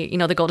definitely,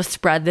 the goal, to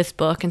spread this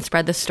book and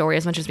spread this story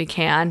as much as we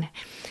can.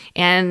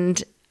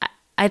 And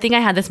I think I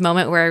had this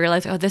moment where I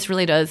realized, this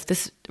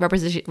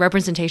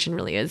representation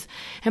really is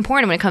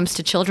important when it comes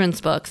to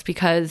children's books,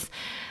 because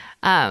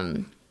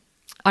on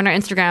our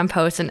Instagram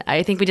post, and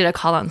I think we did a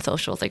call on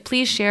socials, like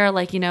please share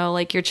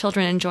your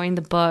children enjoying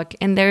the book.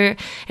 And there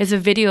is a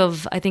video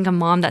of, I think a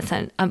mom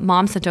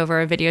sent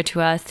over a video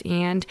to us,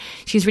 and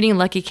she's reading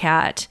Lucky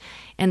Cat,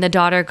 and the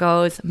daughter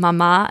goes,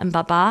 Mama and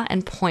Baba,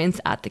 and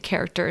points at the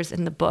characters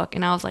in the book.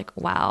 And I was like,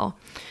 wow.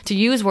 To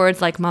use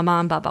words like Mama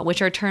and Baba,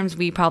 which are terms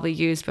we probably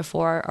used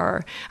before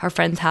or our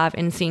friends have,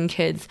 and seeing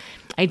kids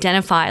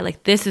identify,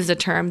 like, this is a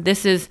term,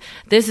 this is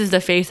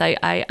the face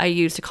I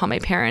use to call my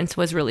parents,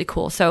 was really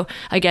cool. So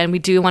again, we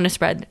do want to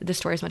spread the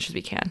story as much as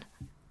we can.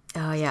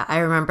 Oh, yeah. I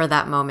remember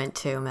that moment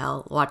too,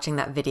 Mel, watching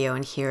that video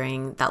and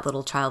hearing that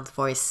little child's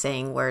voice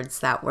saying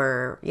words that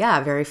were,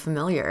 very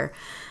familiar.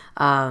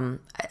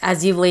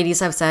 As you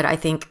ladies have said, I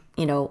think,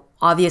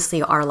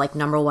 obviously our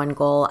number one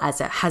goal, as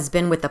it has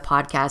been with the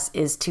podcast,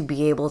 is to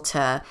be able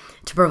to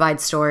provide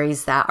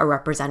stories that are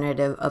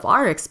representative of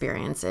our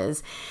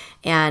experiences.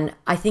 And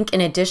I think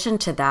in addition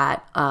to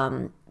that,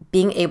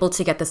 being able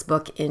to get this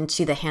book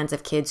into the hands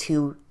of kids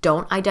who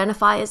don't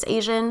identify as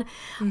Asian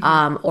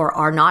or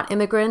are not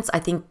immigrants, I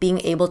think being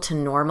able to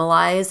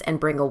normalize and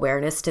bring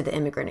awareness to the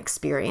immigrant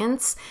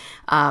experience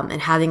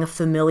and having a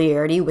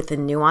familiarity with the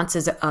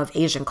nuances of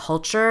Asian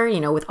culture,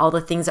 with all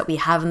the things that we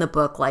have in the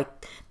book, like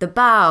the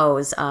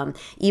bows,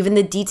 even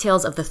the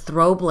details of the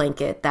throw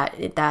blanket that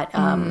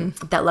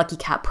Lucky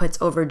Cat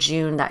puts over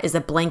June, that is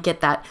a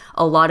blanket that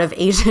a lot of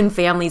Asian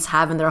families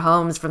have in their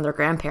homes from their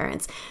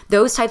grandparents.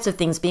 Those types of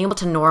things, being able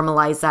to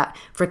normalize that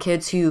for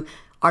kids who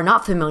are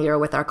not familiar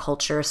with our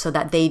culture, so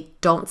that they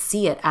don't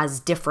see it as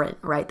different,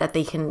 right? That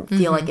they can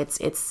feel like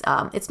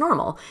it's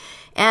normal.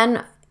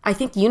 And I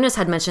think Eunice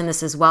had mentioned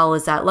this as well,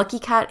 is that Lucky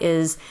Cat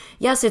is,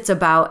 yes, it's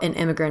about an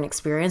immigrant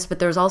experience, but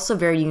there's also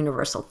very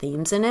universal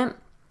themes in it.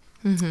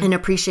 An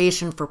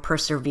appreciation for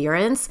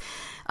perseverance,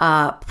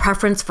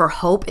 preference for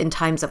hope in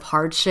times of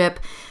hardship,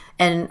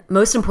 and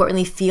most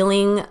importantly,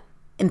 feeling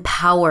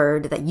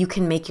empowered that you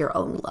can make your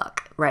own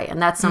luck, right? And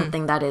that's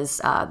something that is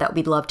that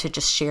we'd love to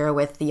just share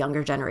with the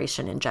younger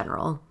generation in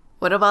general.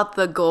 What about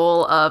the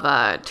goal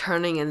of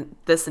turning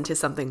this into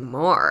something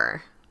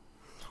more?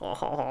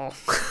 Oh.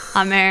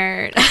 I'm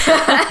married.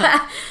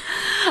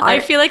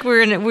 I feel like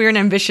we're an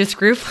ambitious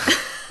group.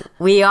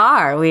 We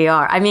are.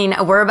 I mean,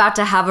 we're about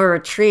to have a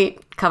retreat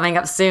coming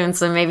up soon,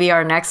 so maybe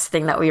our next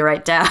thing that we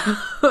write down.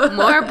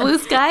 More blue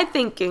sky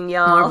thinking,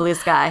 y'all. More blue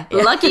sky.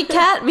 Yeah. Lucky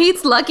cat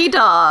meets lucky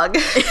dog.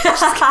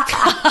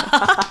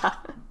 I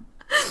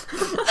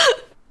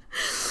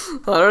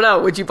don't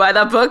know. Would you buy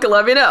that book?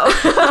 Let me know.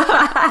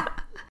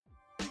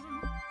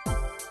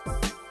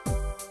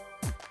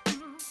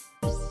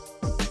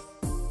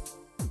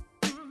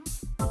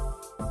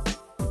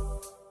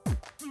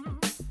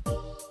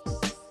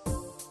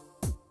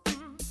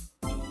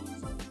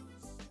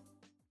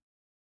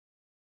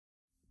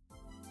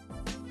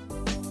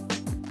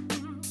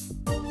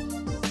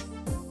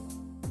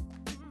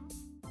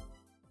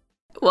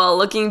 Well,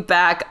 looking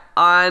back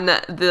on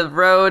the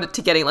road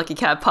to getting Lucky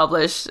Cat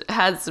published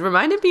has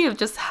reminded me of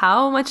just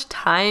how much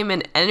time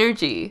and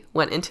energy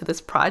went into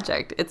this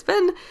project. It's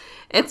been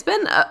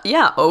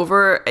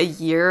over a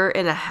year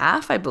and a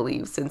half, I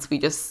believe, since we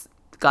just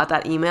got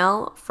that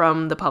email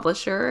from the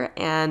publisher,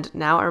 and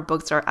now our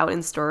books are out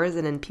in stores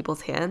and in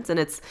people's hands, and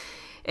it's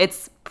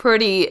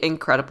pretty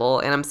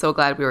incredible. And I'm so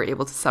glad we were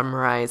able to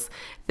summarize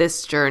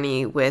this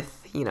journey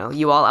with,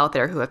 you all out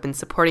there who have been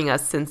supporting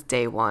us since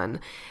day one.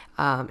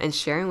 And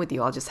sharing with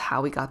you all just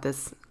how we got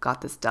this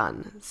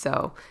done.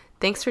 So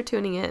thanks for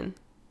tuning in.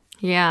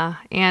 Yeah.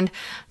 And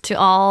to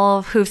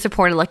all who've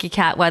supported Lucky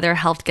Cat, whether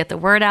helped get the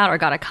word out or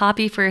got a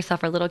copy for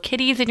yourself or little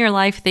kitties in your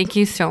life, thank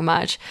you so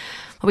much.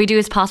 What we do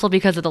is possible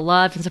because of the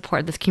love and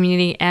support of this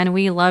community, and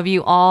we love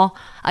you all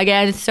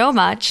again so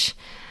much.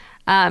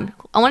 I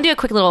want to do a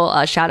quick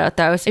little shout out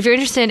though. So if you're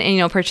interested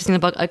in purchasing the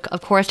book,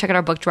 of course, check out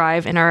our book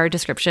drive in our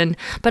description,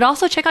 but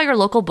also check out your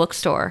local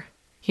bookstore.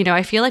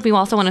 I feel like we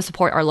also want to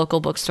support our local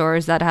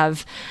bookstores that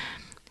have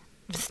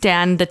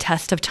stand the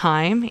test of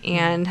time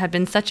and have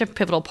been such a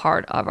pivotal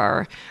part of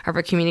our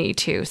community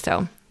too.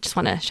 So just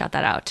want to shout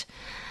that out.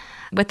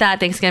 With that,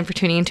 thanks again for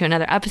tuning into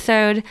another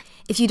episode.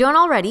 If you don't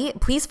already,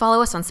 please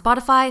follow us on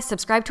Spotify,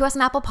 subscribe to us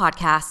on Apple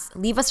Podcasts,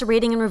 leave us a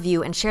rating and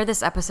review, and share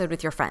this episode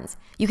with your friends.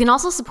 You can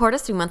also support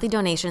us through monthly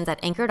donations at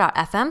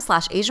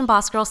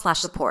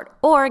anchor.fm/AsianBossGirl/support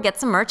or get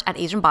some merch at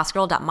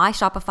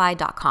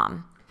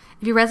asianbossgirl.myshopify.com.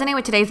 If you resonate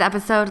with today's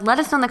episode, let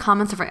us know in the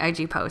comments of our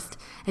IG post.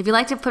 If you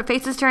like to put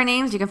faces to our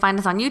names, you can find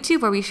us on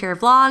YouTube where we share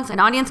vlogs, an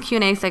audience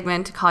Q&A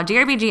segment called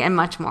GRBG, and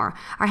much more.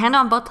 Our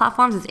handle on both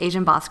platforms is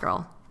Asian Boss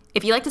Girl.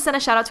 If you'd like to send a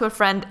shout out to a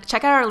friend,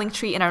 check out our link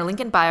tree in our link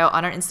in bio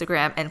on our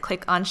Instagram and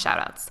click on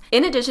shoutouts.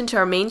 In addition to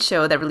our main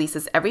show that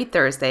releases every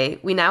Thursday,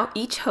 we now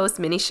each host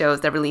mini shows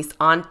that release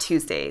on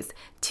Tuesdays.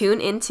 Tune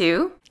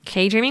into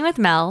K-Dreaming with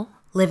Mel,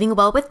 Living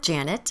Well with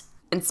Janet,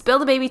 and Spill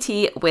the Baby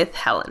Tea with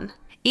Helen.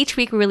 Each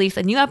week we release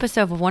a new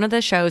episode of one of the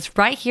shows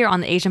right here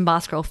on the Asian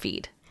Boss Girl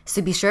feed.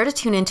 So be sure to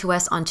tune in to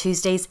us on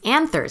Tuesdays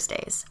and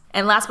Thursdays.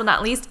 And last but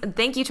not least,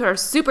 thank you to our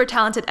super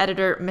talented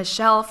editor,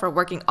 Michelle, for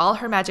working all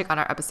her magic on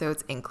our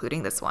episodes,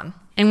 including this one.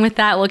 And with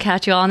that, we'll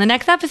catch you all on the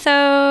next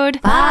episode.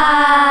 Bye!